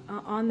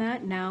on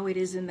that. Now it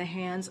is in the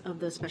hands of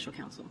the special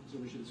counsel. So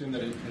we should assume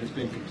that it has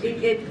been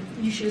completed?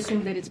 You should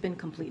assume that it's been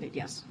completed,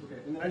 yes.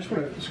 Okay, and I just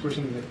want to score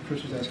something that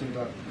Chris was asking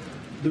about.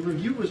 The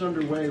review was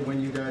underway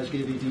when you guys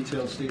gave a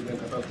detailed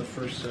statement about the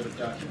first set of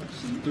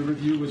documents. The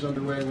review was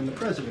underway when the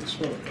President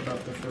spoke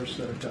about the first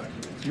set of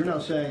documents. You're now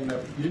saying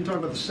that you didn't talk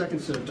about the second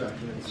set of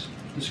documents,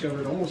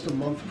 discovered almost a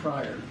month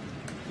prior,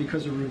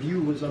 because a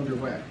review was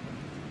underway.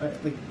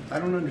 I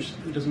don't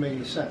understand. It doesn't make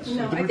any sense.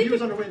 No, the review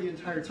was underway the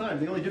entire time.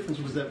 The only difference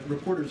was that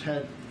reporters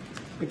had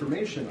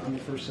information on the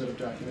first set of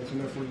documents, and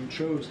therefore you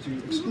chose to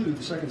exclude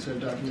the second set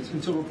of documents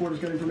until reporters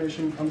got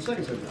information on the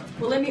second set of documents.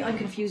 Well, let me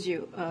unconfuse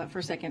you for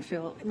a second,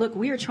 Phil. Look,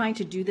 we are trying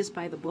to do this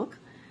by the book,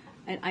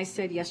 and I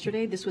said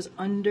yesterday this was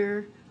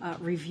under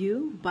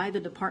review by the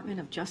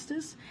Department of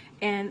Justice,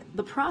 and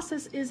the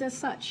process is as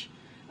such.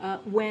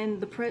 When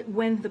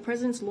the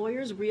President's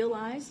lawyers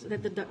realized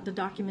that the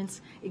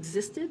documents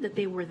existed, that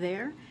they were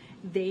there,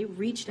 they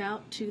reached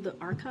out to the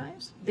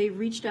archives. They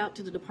reached out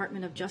to the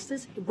Department of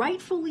Justice.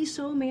 Rightfully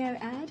so, may I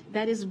add.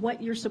 That is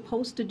what you're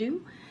supposed to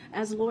do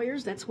as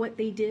lawyers. That's what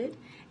they did.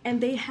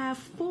 And they have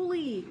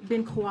fully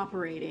been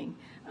cooperating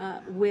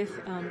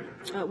with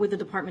the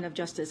Department of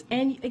Justice.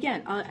 And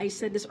again, I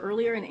said this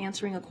earlier in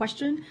answering a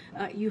question.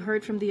 You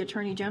heard from the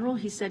Attorney General.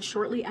 He said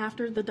shortly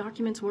after the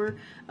documents were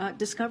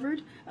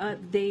discovered,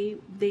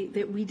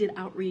 that we did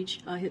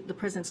outreach. The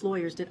President's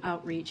lawyers did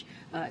outreach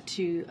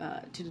to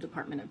the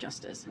Department of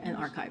Justice and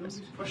archivists.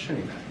 Nobody's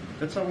questioning that.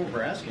 That's not what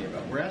we're asking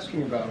about. We're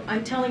asking about.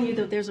 I'm telling you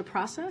that there's a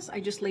process.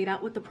 I just laid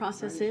out what the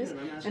process is,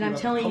 and I'm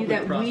about telling you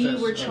that public we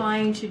process were of-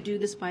 trying to do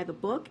this by the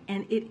book,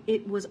 and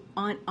it was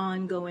an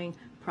ongoing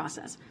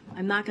process.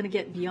 I'm not going to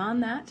get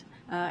beyond that,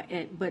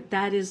 but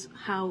that is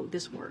how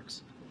this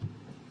works.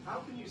 How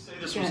can you say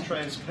this was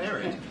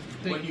transparent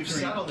when you've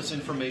sat on this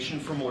information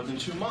for more than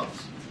 2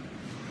 months?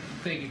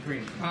 Thank you,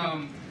 Karine.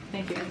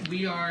 Thank you.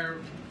 We are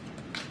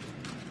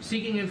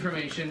seeking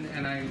information,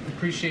 and I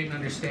appreciate and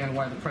understand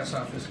why the press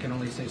office can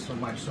only say so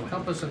much. So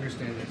help us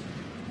understand this.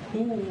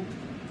 Who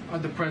are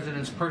the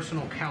President's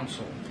personal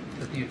counsel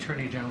that the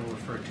Attorney General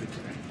referred to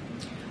today?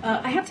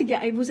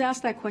 I was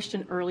asked that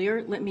question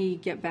earlier. Let me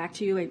get back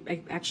to you.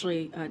 I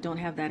actually don't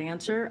have that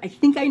answer. I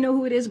think I know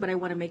who it is, but I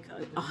want to make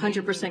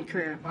 100%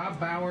 clear. Bob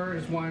Bauer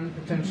is one,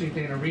 potentially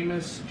Dana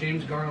Remus,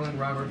 James Garland,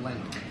 Robert Leno.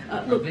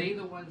 Are they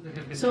the ones that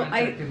have been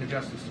contacting the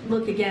Justice Department?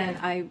 Look, again,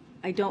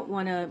 I don't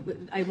want to.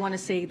 I want to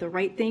say the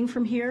right thing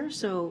from here.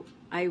 So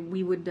I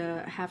would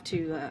have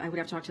to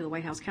talk to the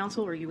White House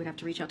counsel, or you would have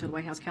to reach out to the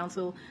White House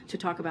counsel to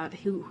talk about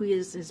who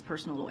is his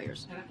personal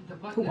lawyers.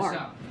 Who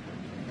are?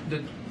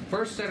 The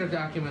first set of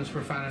documents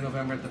were found in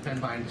November at the Penn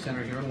Biden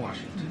Center here in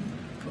Washington.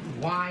 But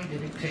why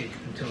did it take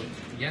until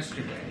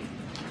yesterday,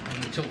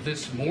 and until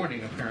this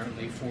morning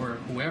apparently, for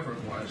whoever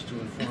it was to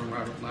inform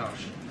Robert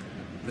Lausch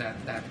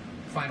that that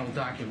final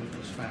document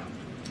was found?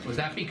 Was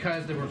that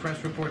because there were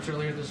press reports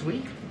earlier this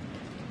week?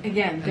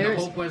 Again, and the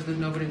hope was that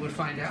nobody would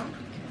find out?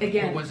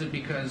 Again, or was it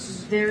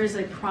because there is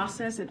a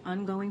process, an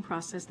ongoing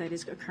process that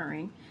is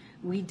occurring?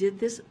 We did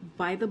this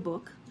by the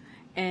book.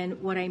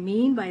 And what I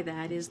mean by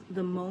that is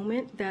the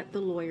moment that the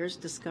lawyers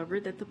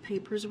discovered that the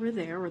papers were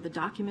there or the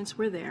documents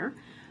were there,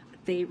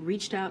 they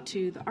reached out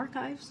to the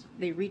archives,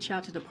 they reached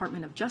out to the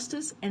Department of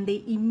Justice, and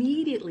they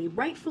immediately,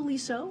 rightfully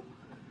so,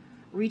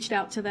 reached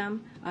out to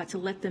them to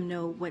let them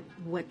know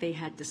what they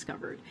had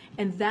discovered.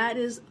 And that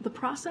is the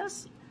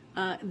process.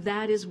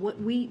 That is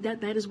what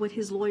that is what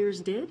his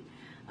lawyers did.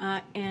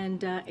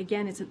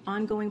 Again, it's an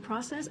ongoing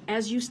process.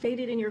 As you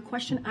stated in your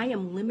question, I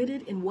am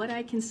limited in what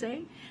I can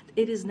say.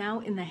 It is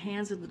now in the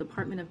hands of the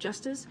Department of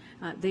Justice.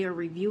 They are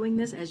reviewing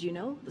this. As you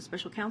know, the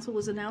special counsel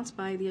was announced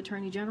by the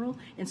Attorney General,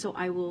 and so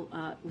I will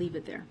leave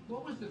it there.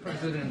 What was the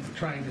President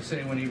trying to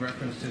say when he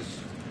referenced his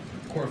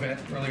Corvette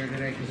earlier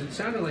today? Because it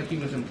sounded like he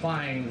was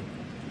implying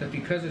that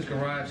because his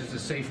garage is a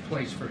safe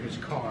place for his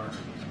car,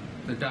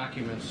 the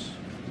documents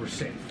were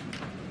safe.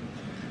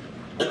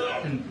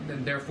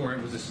 And therefore,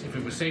 if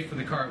it was safe for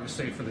the car, it was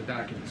safe for the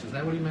documents. Is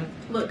that what he meant?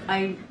 Look,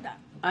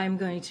 I'm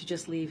going to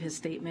just leave his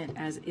statement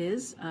as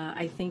is.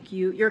 I think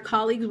your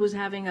colleague was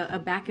having a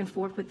back and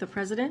forth with the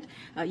President.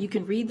 You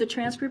can read the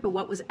transcript of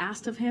what was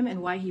asked of him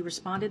and why he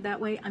responded that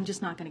way. I'm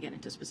just not going to get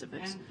into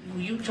specifics.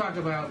 And you talk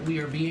about we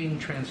are being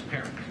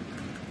transparent.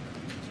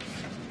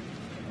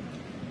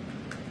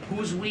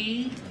 Who's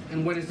we,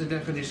 and what is the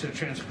definition of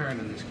transparent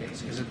in this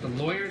case? Is it the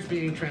lawyers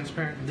being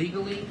transparent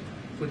legally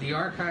with the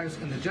archives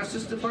and the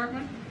Justice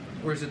Department,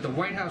 or is it the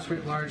White House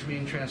writ large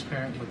being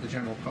transparent with the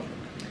general public?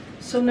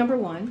 So number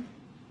one,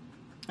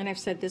 and I've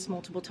said this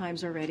multiple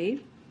times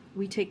already,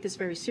 we take this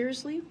very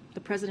seriously.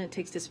 The President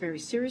takes this very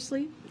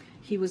seriously.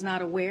 He was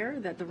not aware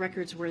that the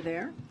records were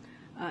there.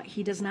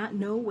 He does not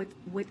know what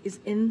is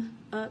in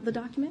the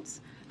documents.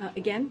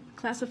 Again,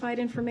 classified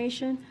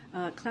information,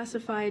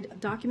 classified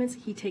documents,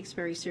 he takes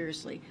very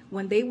seriously.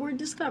 When they were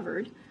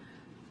discovered,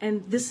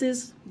 and this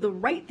is the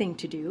right thing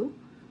to do,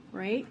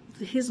 right?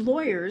 His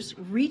lawyers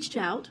reached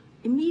out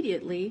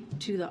immediately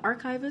to the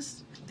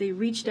archivists. They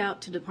reached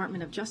out to the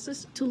Department of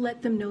Justice to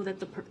let them know that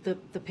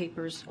the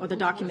papers or the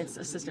documents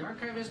assisted. The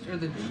archivist or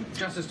the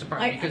Justice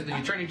Department? Because the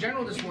Attorney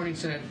General this morning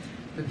said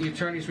that the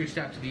attorneys reached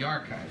out to the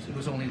archives. It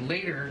was only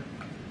later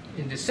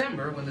in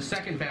December when the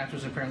second batch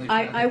was apparently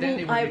found that then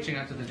they were reaching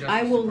out to the Justice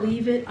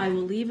Department. I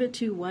will leave it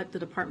to what the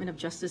Department of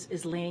Justice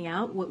is laying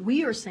out. What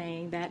we are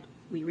saying that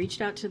we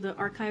reached out to the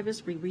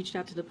archivists, we reached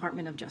out to the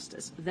Department of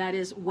Justice. That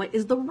is what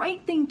is the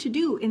right thing to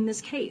do in this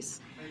case.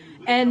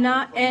 And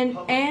so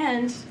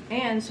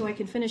I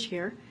can finish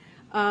here.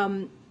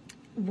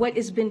 What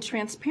has been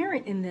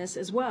transparent in this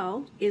as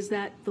well is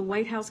that the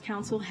White House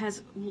counsel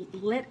has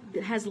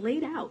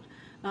laid out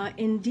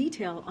in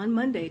detail on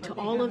Monday to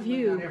all of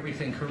you.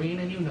 Everything, Karine,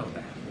 and you know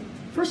that.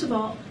 First of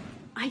all,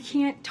 I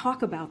can't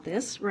talk about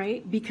this,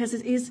 right? Because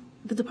it is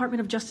the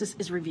Department of Justice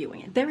is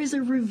reviewing it. There is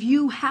a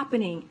review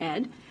happening,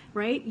 Ed,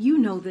 right? You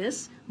know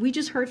this. We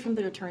just heard from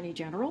the Attorney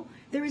General.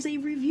 There is a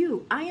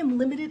review. I am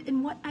limited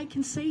in what I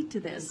can say to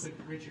this.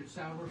 Could Richard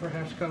Sauber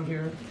perhaps come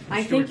here?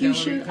 I think you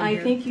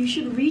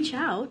should reach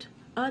out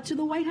to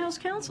the White House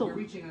counsel. We're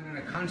reaching out on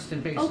a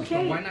constant basis.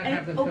 Okay, but why not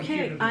have them come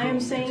here to the I am room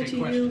saying and to take you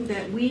questions?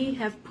 that we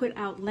have put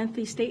out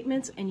lengthy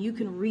statements, and you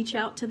can reach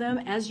out to them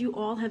as you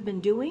all have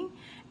been doing.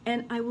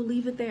 And I will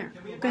leave it there.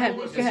 Go ahead.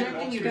 Go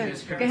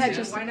ahead,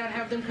 Justin. Why not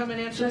have them come and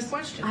answer the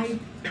questions?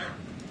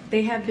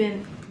 They have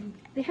been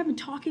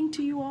talking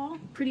to you all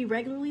pretty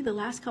regularly the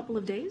last couple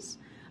of days.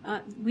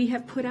 They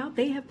have put out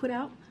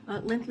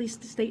lengthy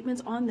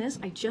statements on this.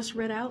 I just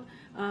read out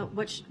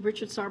what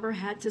Richard Sauber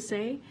had to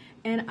say,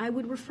 and I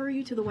would refer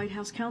you to the White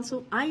House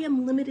counsel. I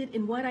am limited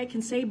in what I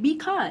can say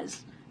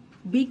because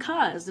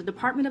the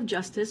Department of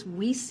Justice,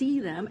 we see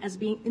them as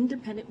being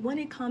independent when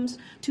it comes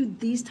to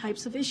these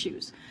types of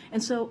issues.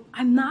 And so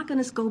I'm not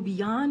going to go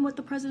beyond what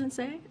the president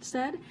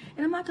said,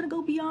 and I'm not going to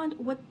go beyond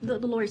what the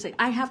lawyers say.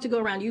 I have to go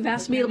around. You've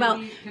asked me, Ed.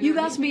 That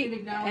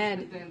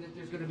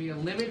there's going to be a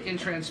limit in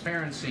I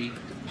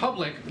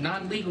public,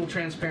 non-legal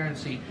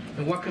transparency,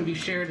 in what can be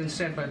shared and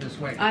said by this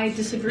White House. I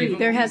disagree.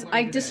 There has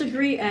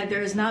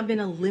not been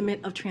a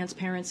limit of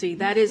transparency.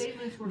 There has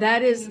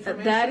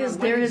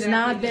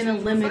not been a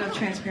limit of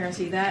transparency.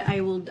 That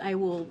I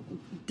will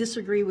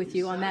disagree with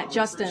you on that,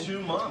 Justin.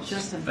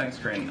 Justin. Thanks,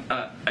 Karine.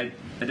 I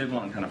did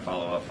want to kind of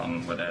follow up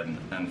on what Ed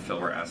and Phil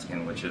were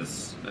asking, which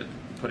is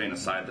putting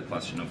aside the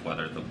question of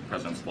whether the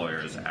president's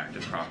lawyers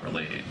acted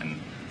properly in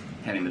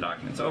handing the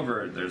documents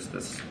over. There's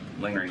this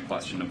lingering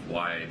question of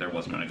why there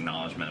wasn't an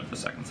acknowledgement of the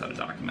second set of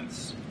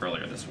documents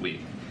earlier this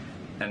week.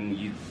 And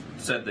you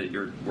said that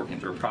you're working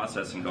through a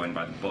process and going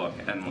by the book.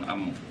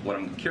 And what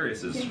I'm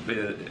curious is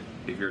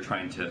if you're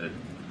trying to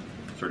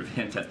sort of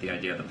hint at the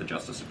idea that the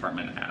Justice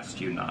Department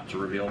asked you not to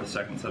reveal the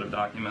second set of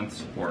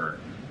documents, or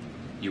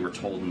you were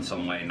told in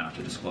some way not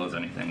to disclose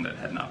anything that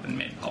had not been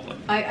made public.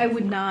 I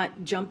would not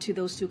jump to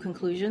those two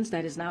conclusions.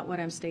 That is not what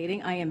I'm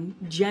stating. I am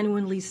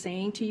genuinely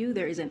saying to you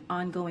there is an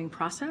ongoing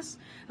process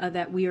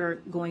that we are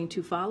going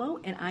to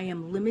follow, and I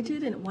am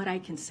limited in what I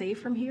can say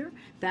from here.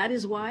 That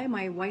is why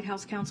my White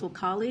House counsel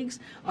colleagues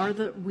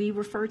we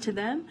refer to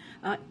them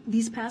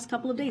these past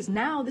couple of days.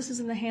 Now this is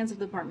in the hands of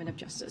the Department of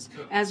Justice,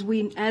 as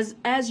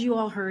you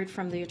all heard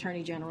from the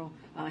Attorney General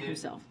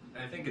himself.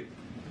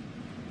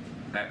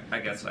 I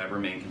guess I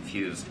remain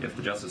confused. If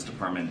the Justice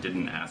Department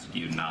didn't ask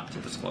you not to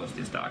disclose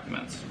these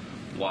documents,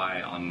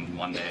 why on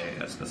Monday,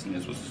 as this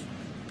news was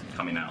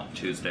coming out,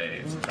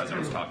 Tuesday, as the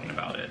president was talking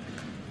about it,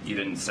 you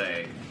didn't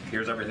say,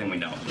 here's everything we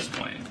know at this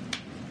point?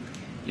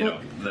 You know,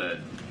 the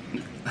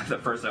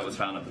first set was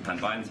found at the Penn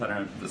Biden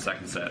Center, the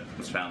second set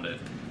was found at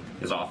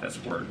his office.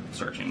 We're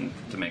searching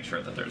to make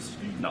sure that there's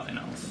nothing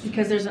else.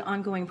 Because there's an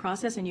ongoing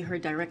process, and you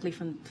heard directly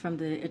from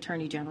the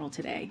Attorney General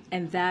today.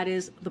 And that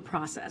is the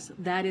process.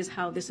 That is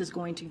how this is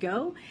going to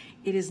go.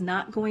 It is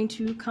not going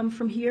to come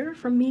from here,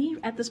 from me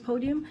at this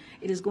podium.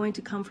 It is going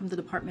to come from the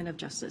Department of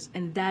Justice.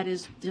 And that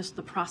is just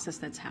the process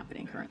that's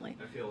happening currently.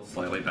 I feel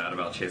slightly bad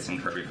about chasing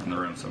Kirby from the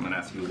room, so I'm going to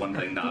ask you one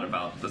thing not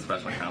about the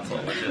special counsel,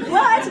 which is...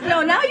 What?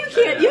 No, now you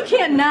can't. You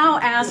can't now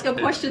ask a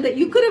question that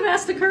you could have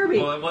asked to Kirby.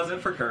 Well, it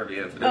wasn't for Kirby.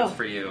 It was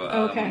for you.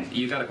 Okay.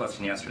 You got a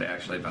question yesterday,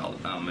 actually,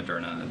 about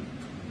Moderna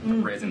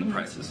raising the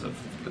prices of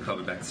the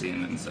COVID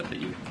vaccine, and said that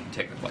you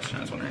take the question.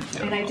 I was wondering if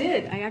you And I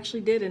did. I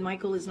actually did, and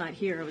Michael is not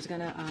here. I was going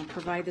to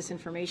provide this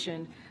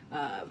information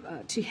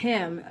to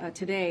him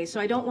today. So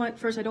I don't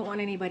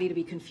want anybody to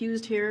be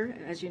confused here.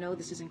 As you know,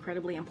 this is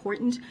incredibly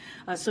important.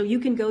 So you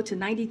can go to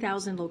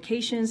 90,000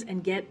 locations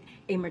and get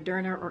a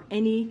Moderna or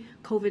any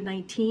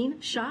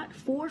COVID-19 shot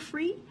for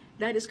free.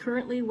 That is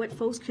currently what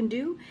folks can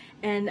do,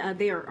 and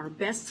they are our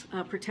best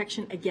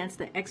protection against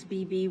the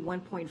XBB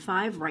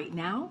 1.5 right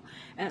now.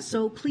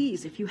 So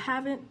please, if you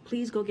haven't,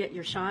 please go get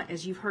your shot.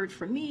 As you've heard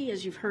from me,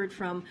 as you've heard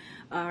from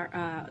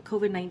our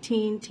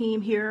COVID-19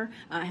 team here,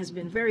 has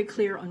been very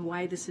clear on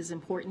why this is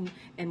important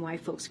and why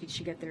folks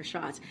should get their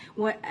shots.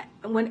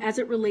 As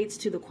it relates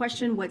to the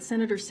question, what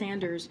Senator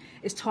Sanders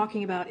is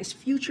talking about is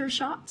future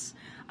shots.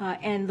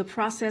 And the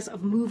process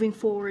of moving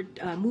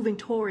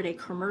toward a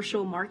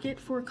commercial market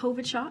for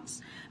COVID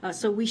shots.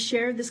 So we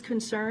share this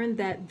concern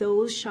that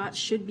those shots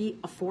should be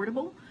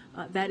affordable.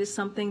 That is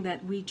something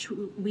that we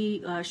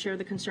share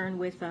the concern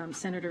with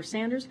Senator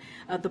Sanders.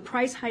 The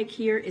price hike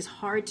here is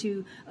hard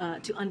to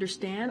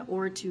understand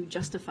or to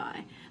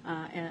justify.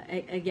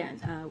 Again,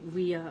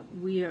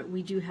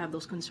 we do have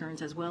those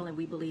concerns as well, and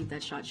we believe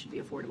that shots should be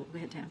affordable. Go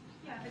ahead, Tam.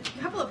 Yeah,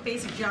 a couple of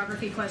basic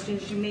geography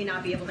questions you may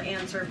not be able to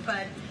answer,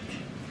 but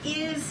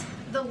is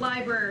the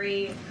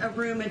library a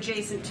room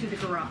adjacent to the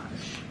garage?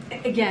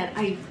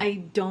 Again,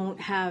 I don't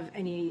have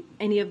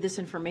any of this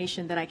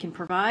information that I can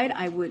provide.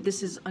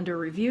 This is under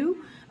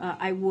review.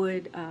 I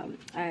would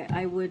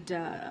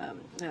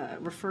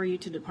refer you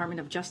to the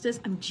Department of Justice.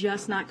 I'm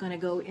just not going to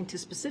go into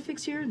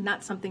specifics here.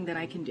 Not something that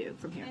I can do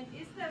from here. And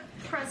is the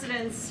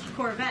president's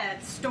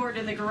Corvette stored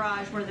in the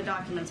garage where the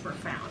documents were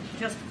found?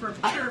 Just for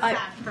pure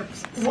fact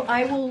purposes. Well,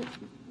 I will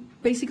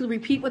basically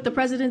repeat what the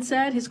president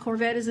said. His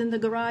Corvette is in the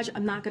garage.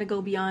 I'm not going to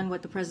go beyond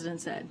what the president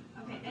said.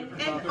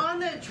 Okay. And on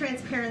the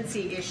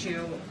transparency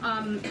issue,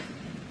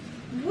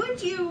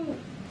 would you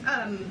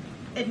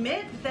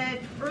admit that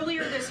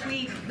earlier this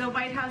week the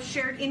White House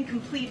shared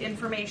incomplete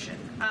information?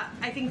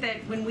 I think that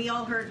when we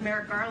all heard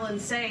Merrick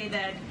Garland say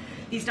that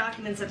these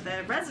documents at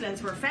the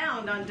residence were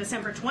found on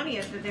December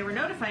 20th, that they were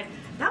notified,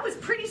 that was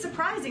pretty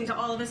surprising to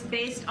all of us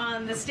based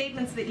on the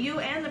statements that you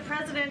and the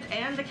president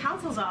and the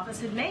counsel's office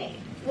had made.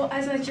 Well,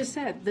 as I just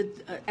said,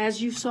 as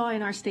you saw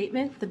in our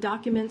statement, the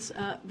documents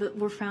that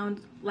were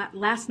found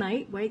last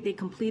night, right? They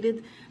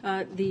completed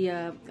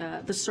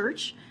the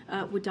search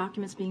with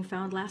documents being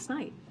found last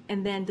night.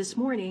 And then this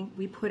morning,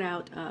 we put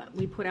out,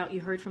 you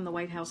heard from the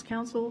White House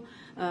counsel,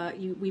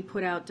 we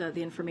put out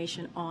the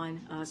information on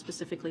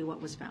specifically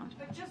what was found.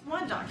 But just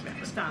one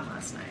document was found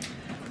last night.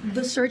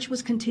 The search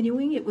was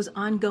continuing. It was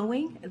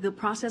ongoing. The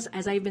process,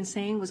 as I've been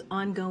saying, was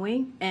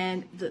ongoing.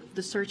 And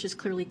the search is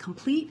clearly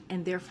complete,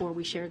 and therefore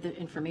we shared the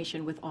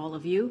information with all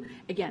of you.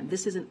 Again,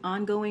 this is an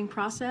ongoing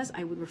process.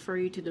 I would refer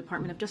you to the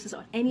Department of Justice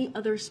on any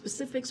other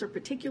specifics or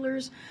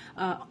particulars,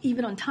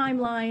 even on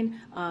timeline,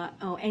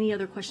 or any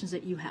other questions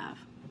that you have.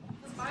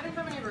 Does Biden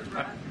have any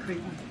regret?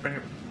 Right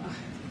here.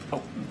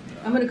 Oh.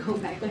 I'm going to go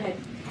back. Go ahead.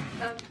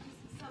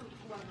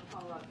 One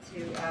follow-up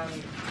to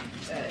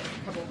a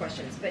couple of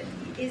questions. But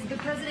is the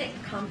president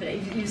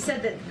confident? You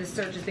said that the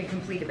search has been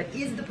completed, but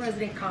is the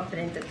president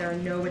confident that there are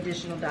no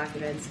additional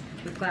documents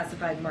with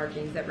classified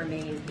markings that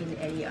remain in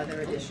any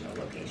other additional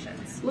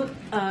locations? Look,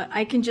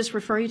 I can just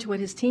refer you to what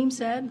his team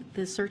said.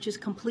 The search is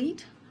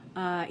complete.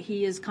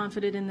 He is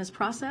confident in this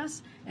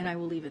process, and I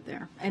will leave it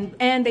there.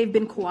 And they've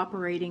been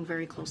cooperating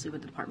very closely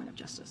with the Department of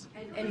Justice.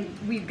 And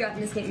we've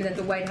gotten a statement that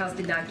the White House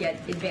did not get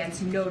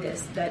advance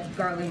notice that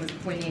Garland was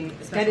appointing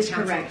a special That is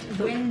counsel. correct.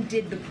 When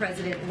did the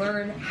president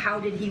learn? How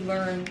did he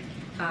learn?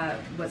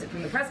 Was it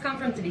from the press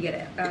conference? Did he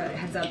get a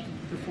heads up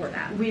before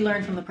that? We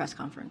learned from the press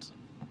conference.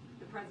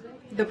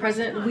 The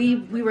president,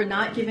 we were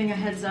not giving a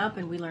heads up,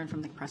 and we learned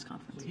from the press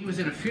conference. He was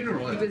at a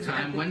funeral at the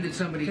time. When did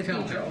somebody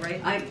tell him?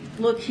 Right?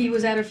 Look, he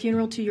was at a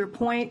funeral. To your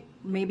point,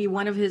 maybe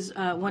one of his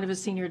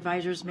senior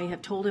advisors may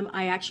have told him.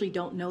 I actually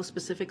don't know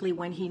specifically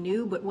when he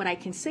knew, but what I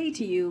can say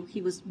to you,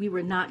 we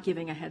were not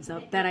giving a heads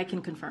up. That I can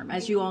confirm,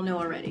 as you all know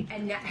already.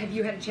 And have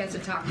you had a chance to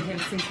talk to him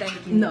since then?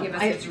 Can you give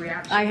us his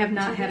reaction? I have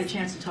not had a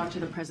chance to talk to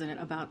the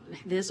president about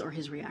this or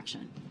his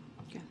reaction.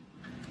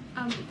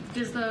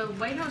 Does the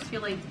White House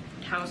feel like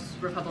House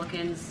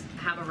Republicans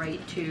have a right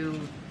to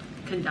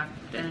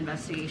conduct an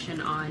investigation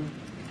on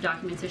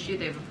documents issued?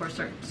 They've, of course,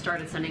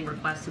 started sending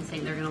requests and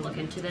saying they're going to look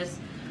into this.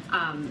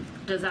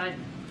 Does that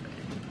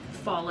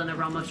fall in the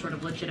realm of sort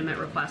of legitimate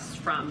requests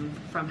from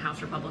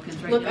House Republicans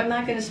right now? Look, I'm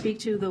not going to speak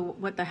to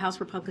what the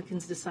House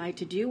Republicans decide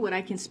to do. What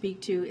I can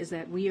speak to is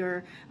that we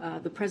are,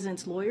 the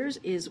president's lawyers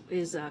is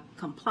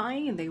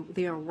complying, and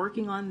they are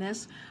working on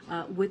this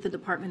with the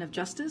Department of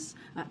Justice,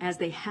 as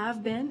they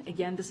have been.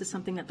 Again, this is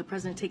something that the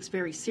president takes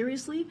very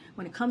seriously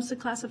when it comes to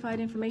classified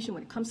information,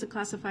 when it comes to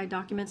classified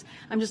documents.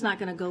 I'm just not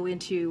going to go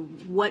into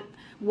what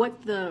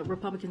the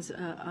Republicans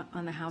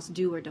on the House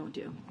do or don't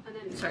do. And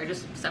then, sorry,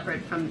 just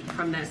separate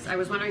from this, I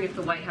was wondering if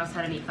the White House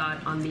had any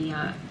thought on the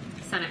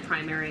Senate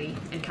primary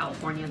in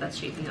California that's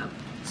shaping up.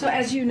 So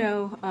as you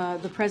know,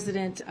 the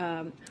president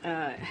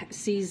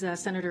sees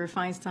Senator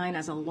Feinstein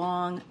as a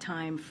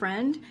long-time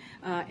friend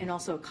and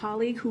also a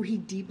colleague who he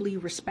deeply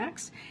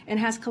respects and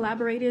has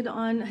collaborated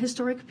on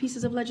historic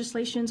pieces of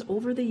legislations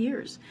over the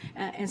years,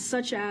 and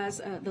such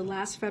as the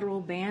last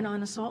federal ban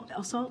on assault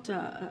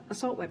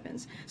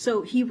weapons.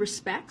 So he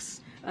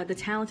respects the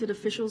talented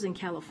officials in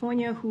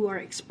California who are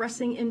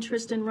expressing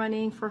interest in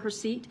running for her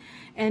seat.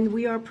 And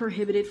we are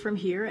prohibited from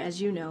here,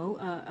 as you know,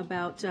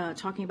 about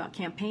talking about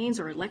campaigns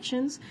or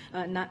elections,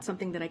 not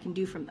something that I can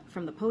do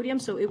from the podium.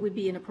 So it would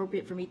be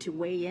inappropriate for me to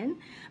weigh in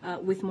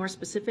with more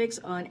specifics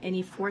on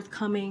any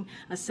forthcoming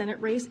Senate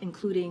race,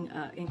 including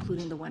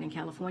the one in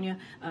California.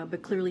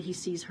 But clearly he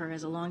sees her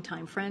as a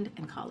longtime friend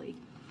and colleague.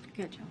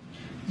 Go ahead, Joe.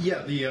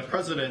 Yeah, the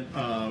president,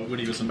 when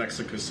he was in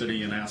Mexico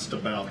City and asked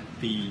about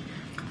the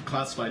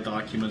classified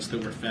documents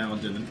that were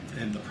found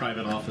in the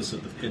private office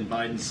at the Penn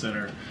Biden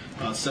Center,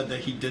 said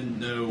that he didn't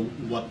know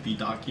what the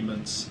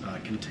documents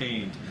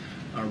contained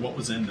or what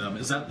was in them.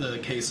 Is that the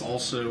case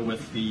also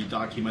with the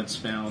documents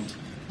found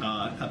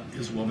at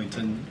his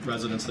Wilmington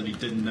residence, that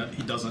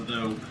he doesn't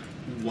know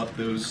what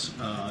those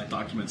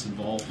documents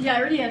involve? Yeah, I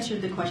already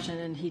answered the question,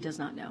 and he does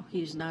not know.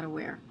 He's not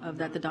aware of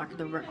that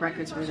the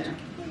records were there.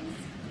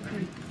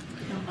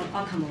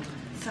 I'll come over.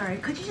 Sorry,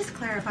 could you just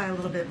clarify a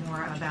little bit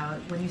more about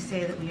when you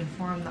say that we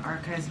inform the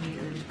archives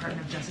immediately, the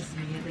Department of Justice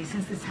immediately,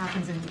 since this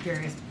happens in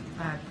various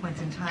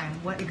points in time,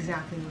 what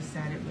exactly was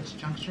said at which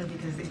juncture?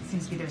 Because it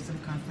seems to be there's some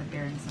conflict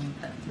there and some...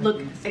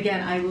 Look,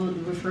 again, I will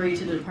refer you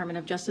to the Department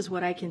of Justice.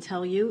 What I can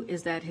tell you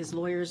is that his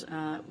lawyers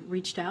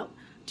reached out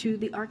to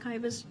the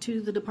archivist, to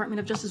the Department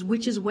of Justice,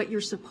 which is what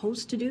you're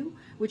supposed to do,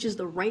 which is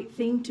the right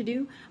thing to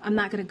do. I'm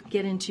not going to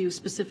get into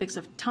specifics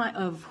of time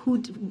of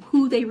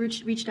who they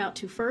reached out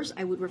to first.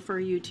 I would refer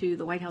you to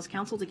the White House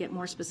counsel to get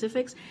more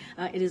specifics.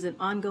 It is an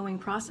ongoing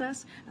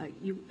process,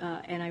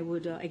 and I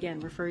would again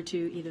refer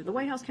to either the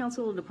White House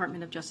counsel or the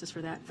Department of Justice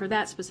for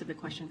that specific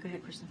question. Go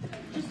ahead, Kristen.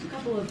 Just a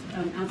couple of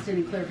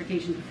outstanding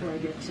clarifications before I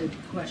get to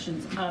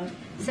questions.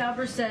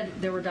 Sauber said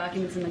there were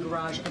documents in the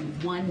garage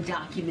and one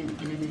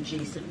document in an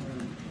adjacent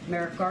room.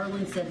 Merrick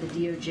Garland said the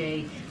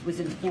DOJ was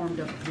informed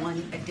of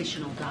one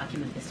additional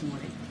document this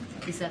morning.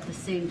 Is that the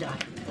same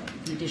document,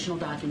 an additional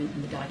document,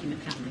 and the document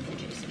found in the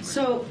adjacent room?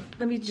 So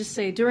let me just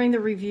say, during the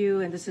review,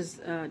 and this is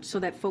so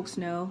that folks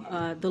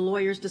know, the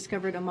lawyers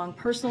discovered among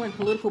personal and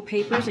political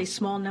papers a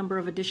small number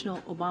of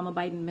additional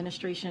Obama-Biden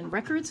administration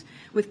records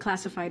with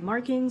classified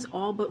markings.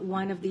 All but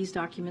one of these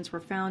documents were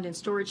found in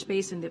storage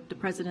space in the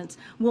president's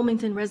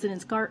Wilmington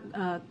residence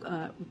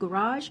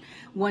garage.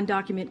 One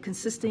document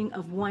consisting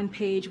of one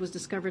page was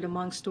discovered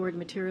among stored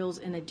materials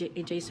in an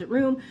adjacent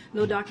room.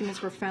 No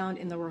documents were found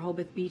in the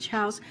Rehoboth Beach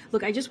house.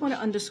 Look, I just want to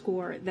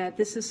underscore that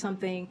this is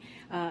something,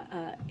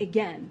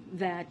 again,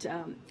 that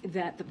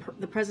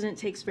the president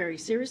takes very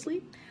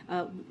seriously.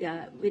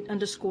 It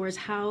underscores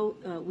how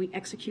we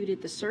executed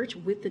the search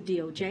with the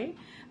DOJ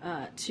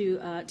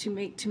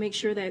to make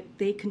sure that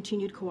they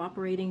continued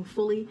cooperating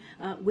fully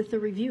with the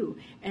review.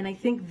 And I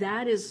think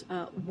that is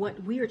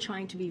what we are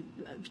trying to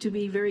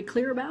be very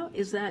clear about,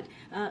 is that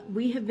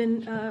we have been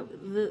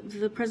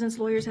the president's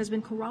lawyers has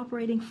been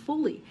cooperating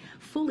fully.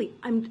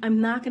 I'm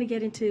not going to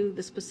get into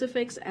the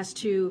specifics as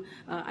to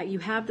you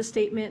have the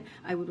statement.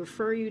 I would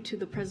refer you to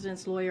the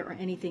president's lawyer or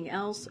anything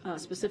else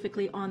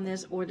specifically on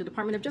this, or the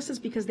Department of Justice,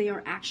 because they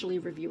are actually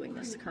reviewing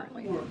this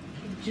currently.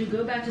 To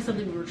go back to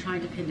something we were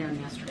trying to pin down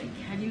yesterday,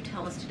 can you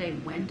tell us today,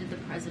 when did the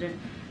president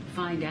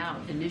find out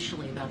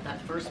initially about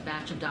that first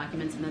batch of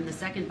documents and then the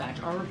second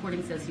batch? Our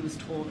reporting says he was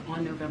told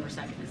on November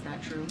 2nd. Is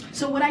that true?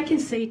 So what I can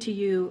say to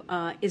you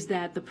is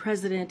that the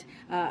president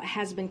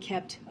has been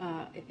kept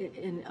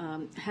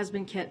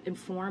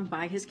informed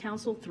by his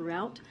counsel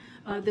throughout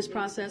this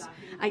process.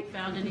 I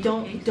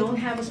don't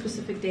have a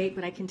specific date,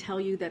 but I can tell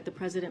you that the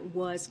president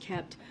was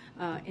kept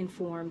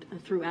informed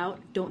throughout.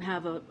 Don't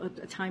have a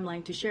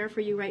timeline to share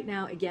for you right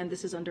now. Again,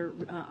 this is under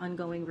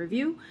ongoing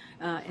review,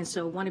 and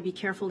so want to be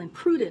careful and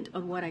prudent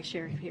on what I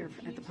share here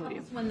at the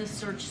podium. When the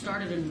search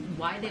started and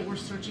why they were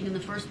searching in the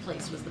first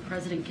place, was the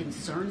president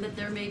concerned that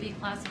there may be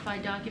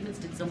classified documents?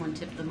 Did someone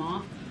tip them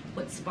off?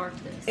 What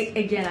sparked this?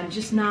 Again, I'm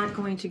just not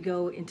going to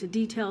go into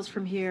details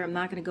from here. I'm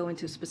not going to go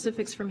into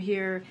specifics from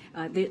here.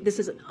 This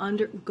is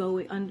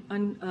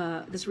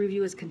this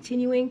review is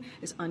continuing,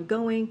 is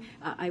ongoing.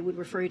 I would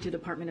refer you to the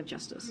Department of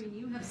Justice.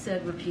 You have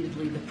said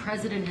repeatedly, the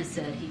president has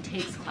said he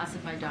takes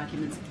classified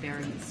documents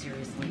very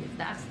seriously. If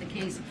that's the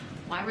case,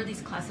 why were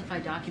these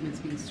classified documents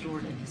being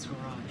stored in his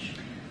garage?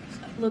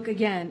 Look,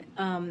 again,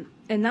 and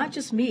not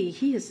just me,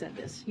 he has said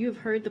this. You have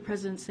heard the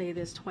president say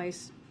this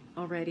twice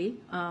already,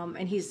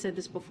 and he's said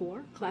this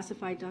before,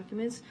 classified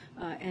documents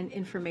and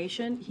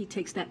information. He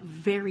takes that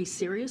very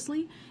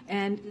seriously.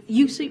 And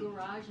you see, the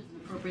garage is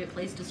an appropriate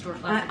place to store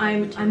classified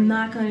material. I'm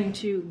not going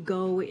to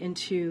go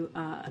into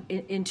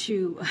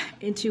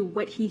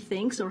what he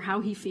thinks or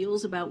how he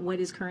feels about what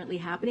is currently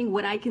happening.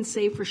 What I can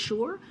say for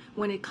sure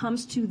when it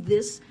comes to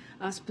this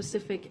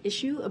specific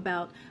issue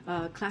about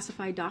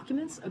classified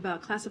documents,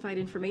 about classified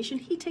information,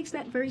 he takes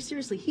that very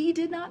seriously. He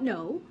did not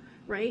know.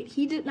 Right?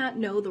 He did not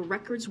know the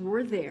records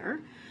were there.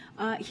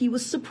 He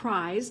was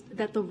surprised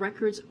that the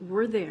records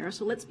were there.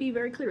 So let's be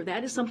very clear.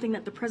 That is something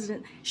that the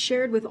president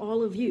shared with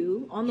all of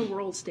you on the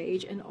world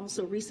stage and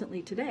also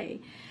recently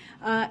today.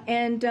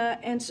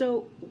 And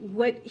so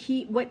what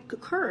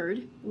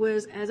occurred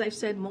was, as I've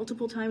said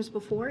multiple times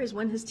before, is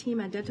when his team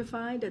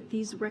identified that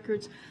these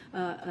records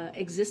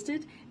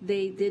existed,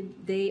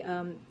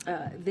 they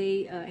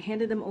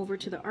handed them over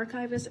to the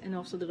archivist and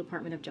also the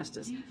Department of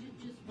Justice.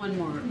 Just one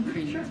more,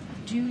 Karine. Sure.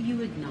 Do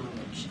you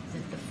acknowledge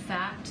that the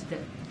fact that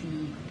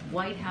the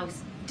White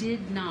House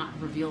did not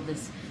reveal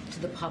this to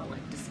the public,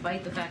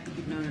 despite the fact that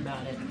you've known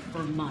about it for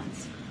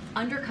months,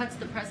 undercuts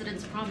the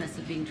president's promise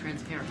of being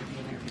transparent with the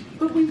American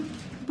people?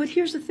 But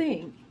here's the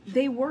thing: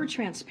 they were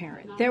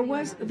transparent. There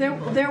was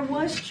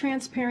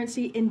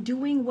transparency in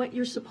doing what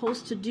you're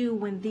supposed to do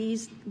when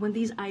these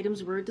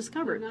items were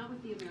discovered. Not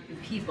with the American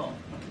people.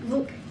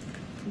 Look,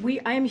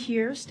 I am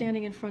here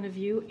standing in front of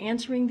you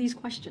answering these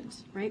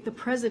questions, right? The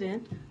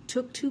president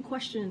took 2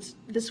 questions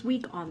this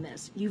week on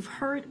this. You've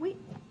heard, wait,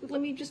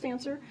 let me just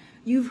answer.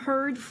 You've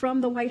heard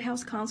from the White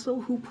House counsel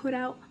who put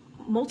out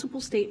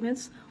multiple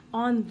statements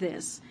on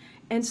this.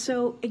 And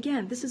so,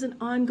 again, this is an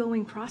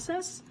ongoing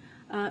process.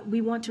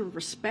 We want to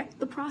respect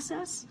the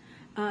process.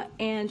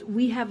 And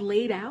we have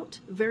laid out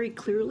very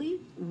clearly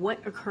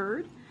what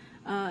occurred.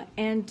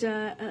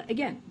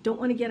 Again, don't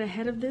want to get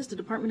ahead of this. The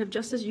Department of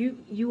Justice,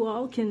 you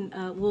all can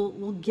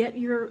will get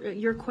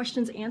your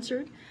questions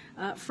answered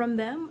from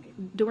them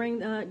during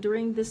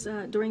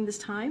this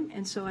time.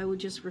 And so I would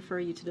just refer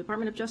you to the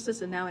Department of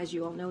Justice. And now, as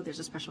you all know, there's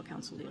a special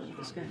counsel dealing with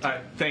this. Go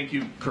ahead. Thank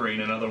you,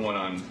 Karine. Another one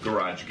on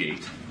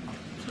GarageGate.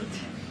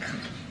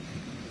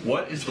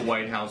 What is the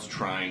White House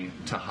trying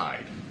to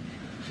hide?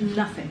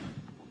 Nothing.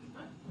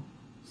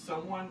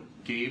 Someone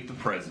gave the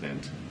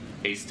president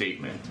a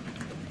statement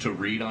to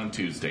read on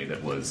Tuesday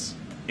that was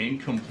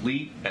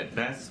incomplete at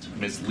best,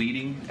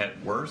 misleading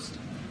at worst.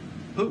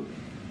 Who?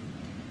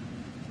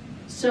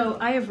 So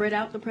I have read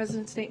out the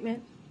president's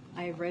statement.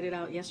 I have read it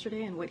out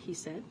yesterday and what he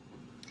said.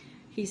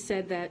 He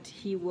said that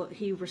he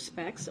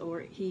respects or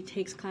he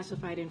takes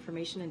classified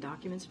information and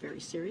documents very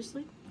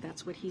seriously.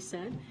 That's what he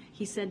said.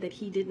 He said that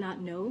he did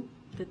not know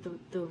that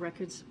the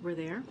records were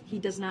there. He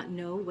does not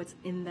know what's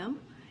in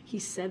them. He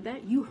said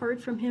that. You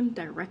heard from him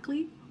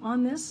directly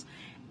on this.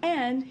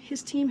 And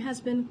his team has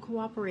been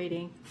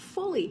cooperating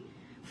fully.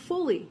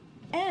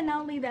 And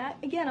not only that,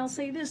 again, I'll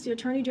say this, the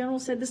Attorney General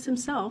said this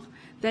himself,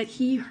 that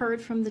he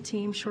heard from the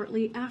team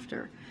shortly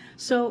after.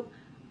 So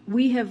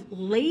we have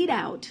laid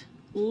out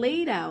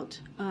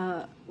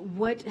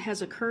what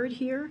has occurred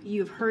here.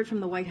 You've heard from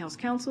the White House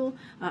counsel.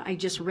 I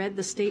just read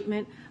the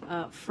statement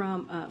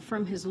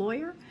from his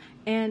lawyer.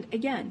 And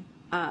again,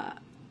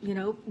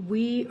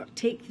 we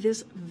take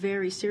this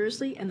very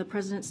seriously, and the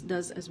president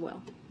does as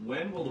well.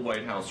 When will the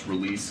White House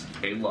release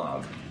a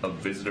log of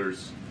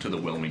visitors to the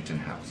Wilmington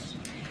House?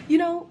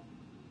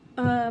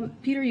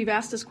 Peter, you've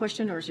asked this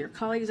question, or your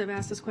colleagues have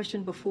asked this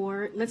question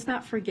before. Let's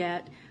not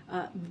forget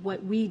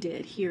what we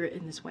did here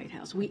in this White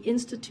House. We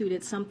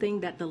instituted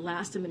something that the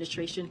last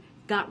administration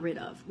got rid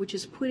of, which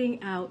is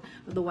putting out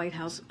the White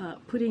House,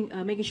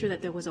 making sure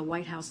that there was a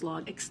White House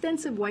log,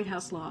 extensive White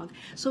House log,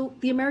 so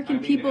the American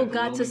people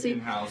got to see.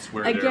 House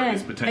where there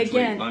is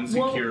potentially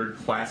unsecured,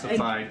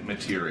 classified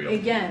material.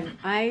 Again,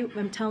 I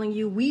am telling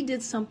you, we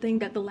did something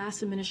that the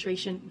last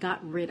administration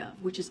got rid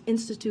of, which is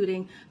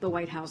instituting the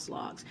White House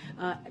logs.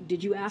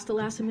 Did you ask the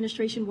last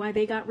administration why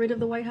they got rid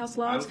of the White House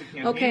logs?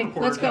 Okay,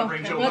 let's go.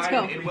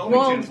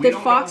 Well, the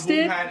Fox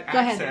did. Go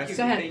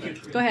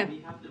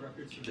ahead.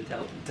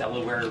 The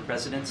Delaware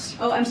residents.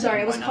 Oh, I'm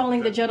sorry. I was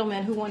calling the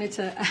gentleman who wanted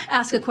to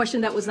ask a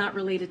question that was not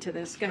related to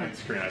this. Go ahead.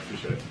 Thanks, Karine. I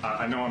appreciate it.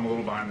 I know I'm a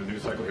little behind the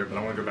news cycle here, but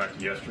I want to go back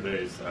to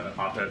yesterday's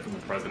op-ed from the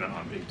president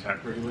on big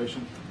tech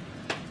regulation.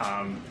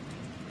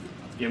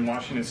 In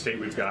Washington State,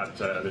 we've got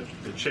the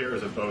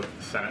chairs of both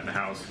the Senate and the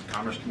House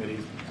Commerce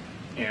Committees,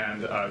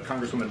 and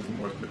Congresswoman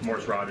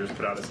Morris Rogers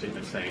put out a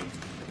statement saying,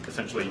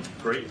 essentially,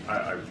 great,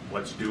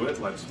 let's do it.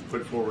 Let's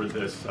put forward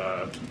this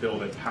bill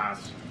that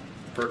passed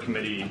her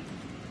committee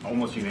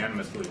almost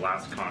unanimously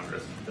last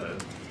Congress, the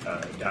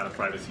Data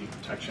Privacy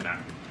Protection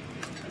Act.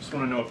 I just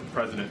want to know if the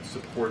president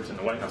supports and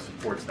the White House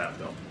supports that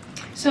bill.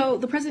 So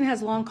the president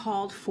has long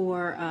called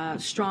for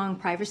strong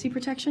privacy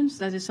protections.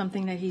 That is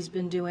something that he's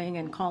been doing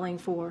and calling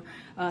for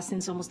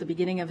since almost the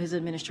beginning of his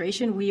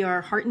administration. We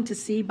are heartened to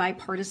see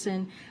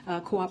bipartisan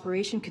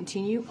cooperation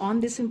continue on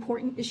this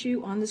important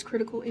issue, on this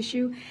critical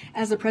issue.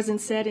 As the president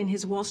said in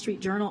his Wall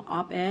Street Journal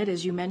op-ed,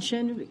 as you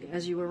mentioned,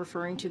 as you were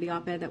referring to the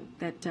op-ed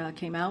that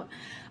came out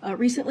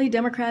recently,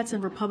 Democrats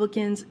and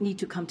Republicans need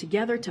to come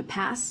together to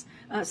pass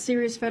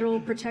serious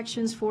federal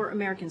protections for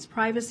Americans'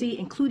 privacy,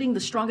 including the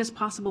strongest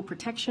possible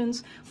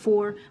protections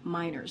for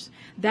minors.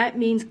 That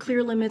means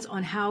clear limits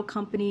on how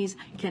companies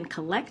can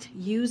collect,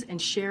 use,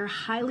 and share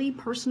highly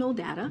personal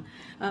data.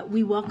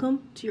 We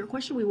welcome, to your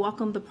question, we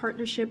welcome the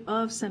partnership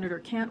of Senator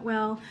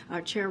Cantwell,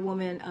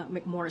 Chairwoman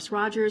McMorris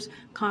Rogers,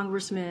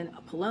 Congressman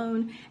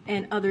Pallone,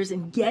 and others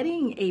in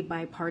getting a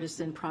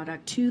bipartisan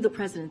product to the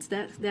president's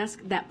desk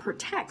that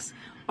protects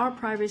our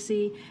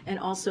privacy and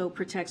also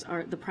protects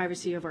the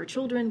privacy of our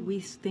children. We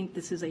think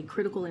this is a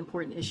critical,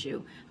 important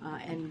issue,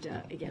 and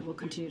again, we'll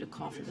continue to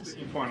call for this.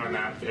 The key point on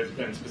that has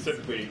been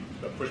specifically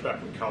a pushback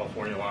from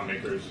California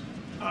lawmakers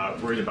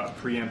worried about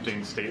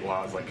preempting state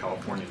laws like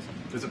California's.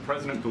 Does the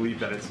president believe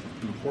that it's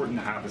important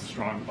to have a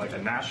strong, like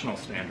a national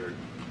standard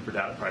for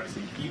data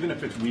privacy, even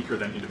if it's weaker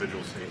than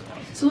individual state laws?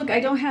 So look, I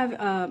don't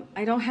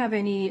have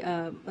any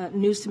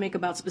news to make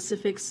about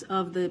specifics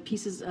of the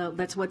pieces.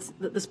 That's what's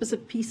the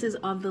specific pieces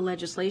of the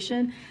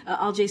legislation.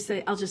 I'll just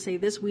say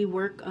this: we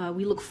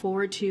look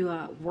forward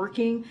to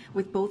working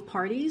with both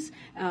parties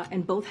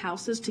and both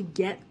houses to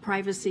get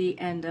privacy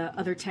and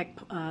other tech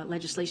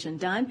legislation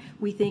done.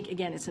 We think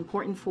again it's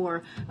important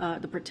for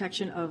the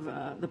protection of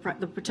the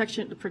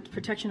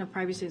protection of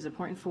privacy is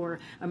important for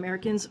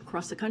Americans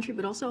across the country,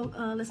 but also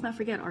let's not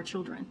forget our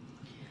children.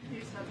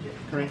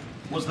 Karine,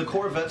 was the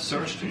Corvette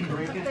searched,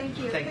 Karine? Thank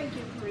you,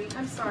 Karine.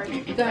 I'm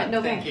sorry. Go ahead.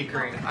 No, thank you,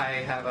 Karine.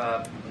 I have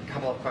a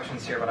couple of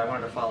questions here, but I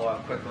wanted to follow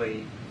up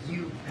quickly.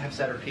 You have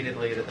said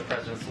repeatedly that the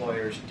president's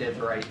lawyers did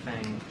the right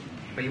thing,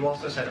 but you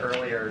also said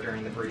earlier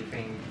during the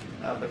briefing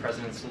of the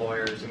president's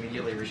lawyers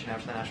immediately reaching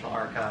out to the National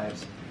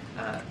Archives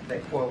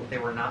that, quote, they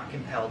were not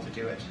compelled to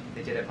do it.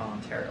 They did it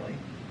voluntarily.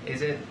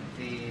 Is it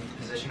the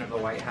position of the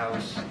White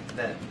House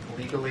that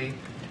legally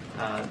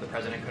the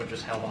president could have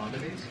just held on to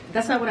these?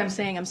 That's not what I'm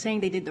saying. I'm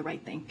saying they did the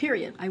right thing,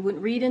 period. I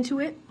wouldn't read into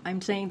it.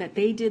 I'm saying that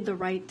they did the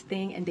right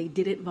thing and they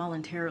did it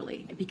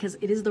voluntarily because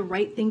it is the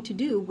right thing to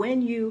do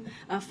when you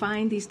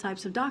find these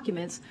types of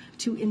documents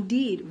to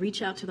indeed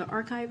reach out to the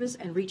archivists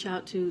and reach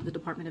out to the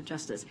Department of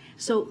Justice.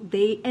 So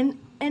they, and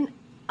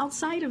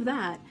outside of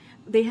that,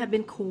 they have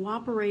been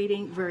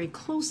cooperating very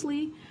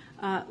closely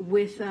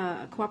with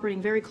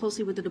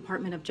the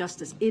Department of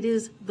Justice. It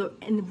is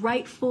and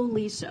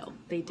rightfully so,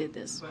 they did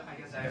this. But I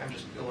guess I'm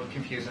just a little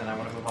confused and I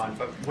want to move on.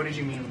 But what did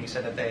you mean when you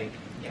said that they,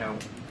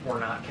 were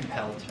not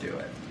compelled to do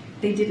it?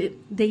 They did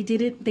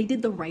it. They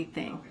did the right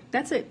thing. Okay.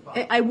 That's it.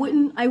 I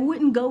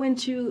wouldn't go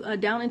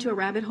down into a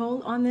rabbit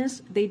hole on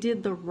this. They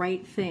did the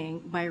right thing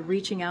by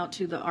reaching out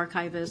to the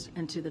archivists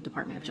and to the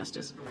Department of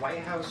Justice. Does the White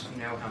House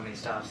know how many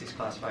stops these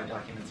classified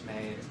documents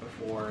made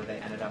before they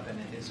ended up in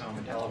his home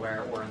in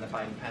Delaware or in the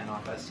Biden pen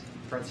office?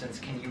 For instance,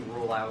 can you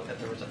rule out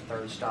that there was a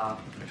third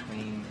stop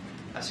between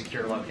a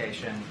secure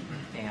location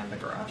and the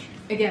garage?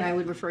 Again, I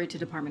would refer you to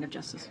Department of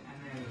Justice.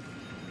 And then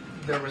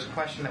there was a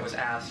question that was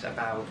asked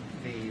about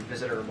the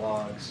visitor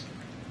logs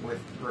with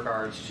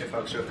regards to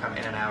folks who have come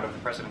in and out of the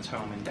president's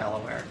home in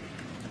Delaware.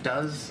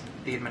 Does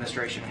the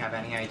administration have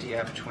any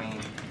idea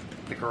between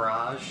the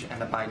garage and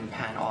the Biden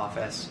pen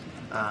office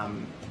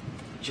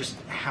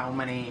just how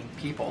many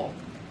people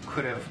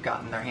could have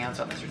gotten their hands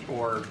on this?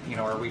 Or,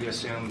 are we to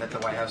assume that the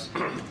White House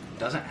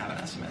doesn't have an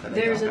estimate? That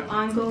There's an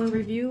ongoing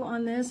review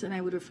on this, and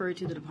I would refer you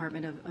to the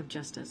Department of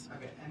Justice.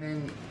 Okay,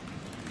 and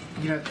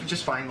then,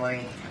 just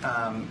finally,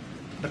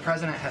 the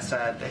president has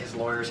said that his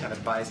lawyers have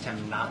advised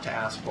him not to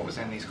ask what was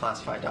in these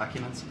classified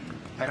documents.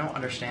 I don't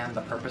understand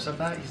the purpose of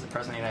that. He's the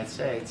president of the United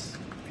States.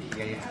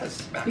 He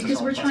has access because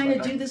to we're trying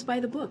to do this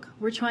by the book.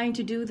 We're trying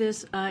to do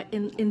this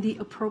in the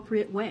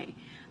appropriate way.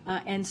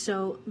 And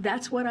so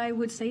that's what I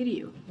would say to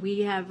you.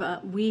 We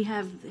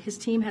have his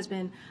team has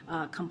been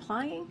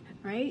complying,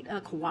 right,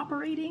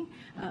 cooperating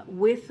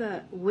with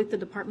the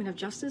Department of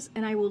Justice,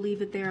 and I will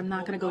leave it there. I'm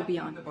not going to go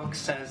beyond. The book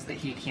says that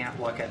he can't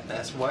look at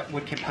this. What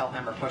would compel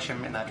him or push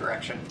him in that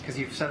direction? Because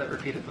you've said it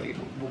repeatedly.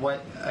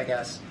 What, I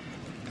guess,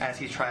 as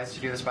he tries to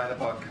do this by the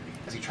book,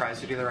 as he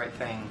tries to do the right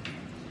thing,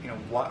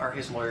 what are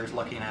his lawyers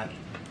looking at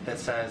that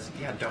says,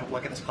 yeah, don't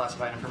look at this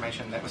classified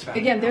information that was found?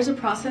 Again, there's a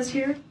process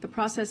here. The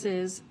process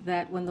is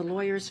that when the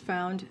lawyers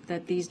found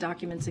that these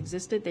documents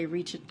existed, they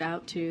reached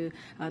out to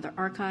the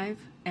archive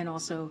and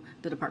also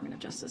the Department of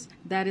Justice.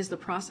 That is the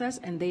process,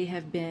 and they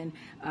have been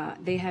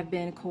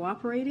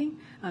cooperating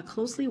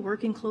closely,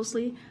 working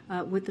closely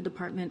with the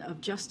Department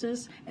of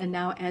Justice. And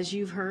now, as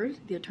you've heard,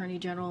 the Attorney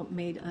General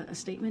made a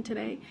statement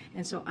today,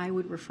 and so I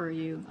would refer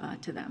you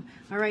to them.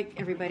 All right,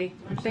 everybody.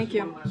 Thank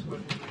you.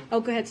 Oh,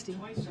 go ahead, Steve.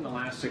 Twice in the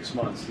last 6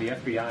 months, the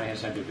FBI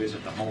has had to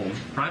visit the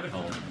private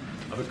home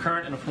of a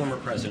current and a former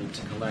president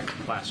to collect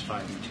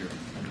classified material.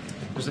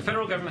 Does the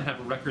federal government have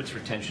a records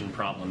retention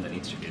problem that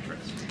needs to be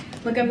addressed?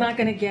 Look, I'm not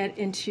going to get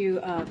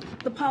into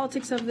the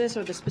politics of this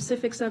or the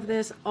specifics of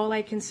this. All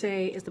I can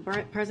say is the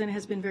president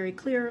has been very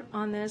clear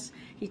on this.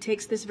 He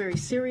takes this very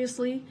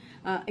seriously.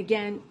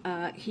 Again,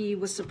 he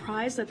was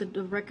surprised that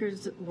the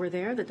records were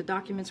there, that the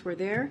documents were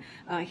there.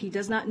 He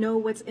does not know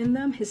what's in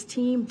them. His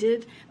team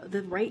did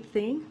the right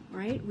thing,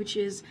 right, which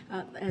is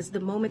as the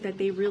moment that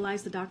they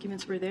realized the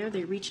documents were there,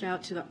 they reached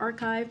out to the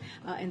archive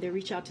and they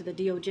reached out to the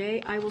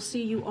DOJ. I will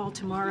see you all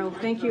tomorrow.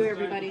 Thank you,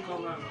 everybody.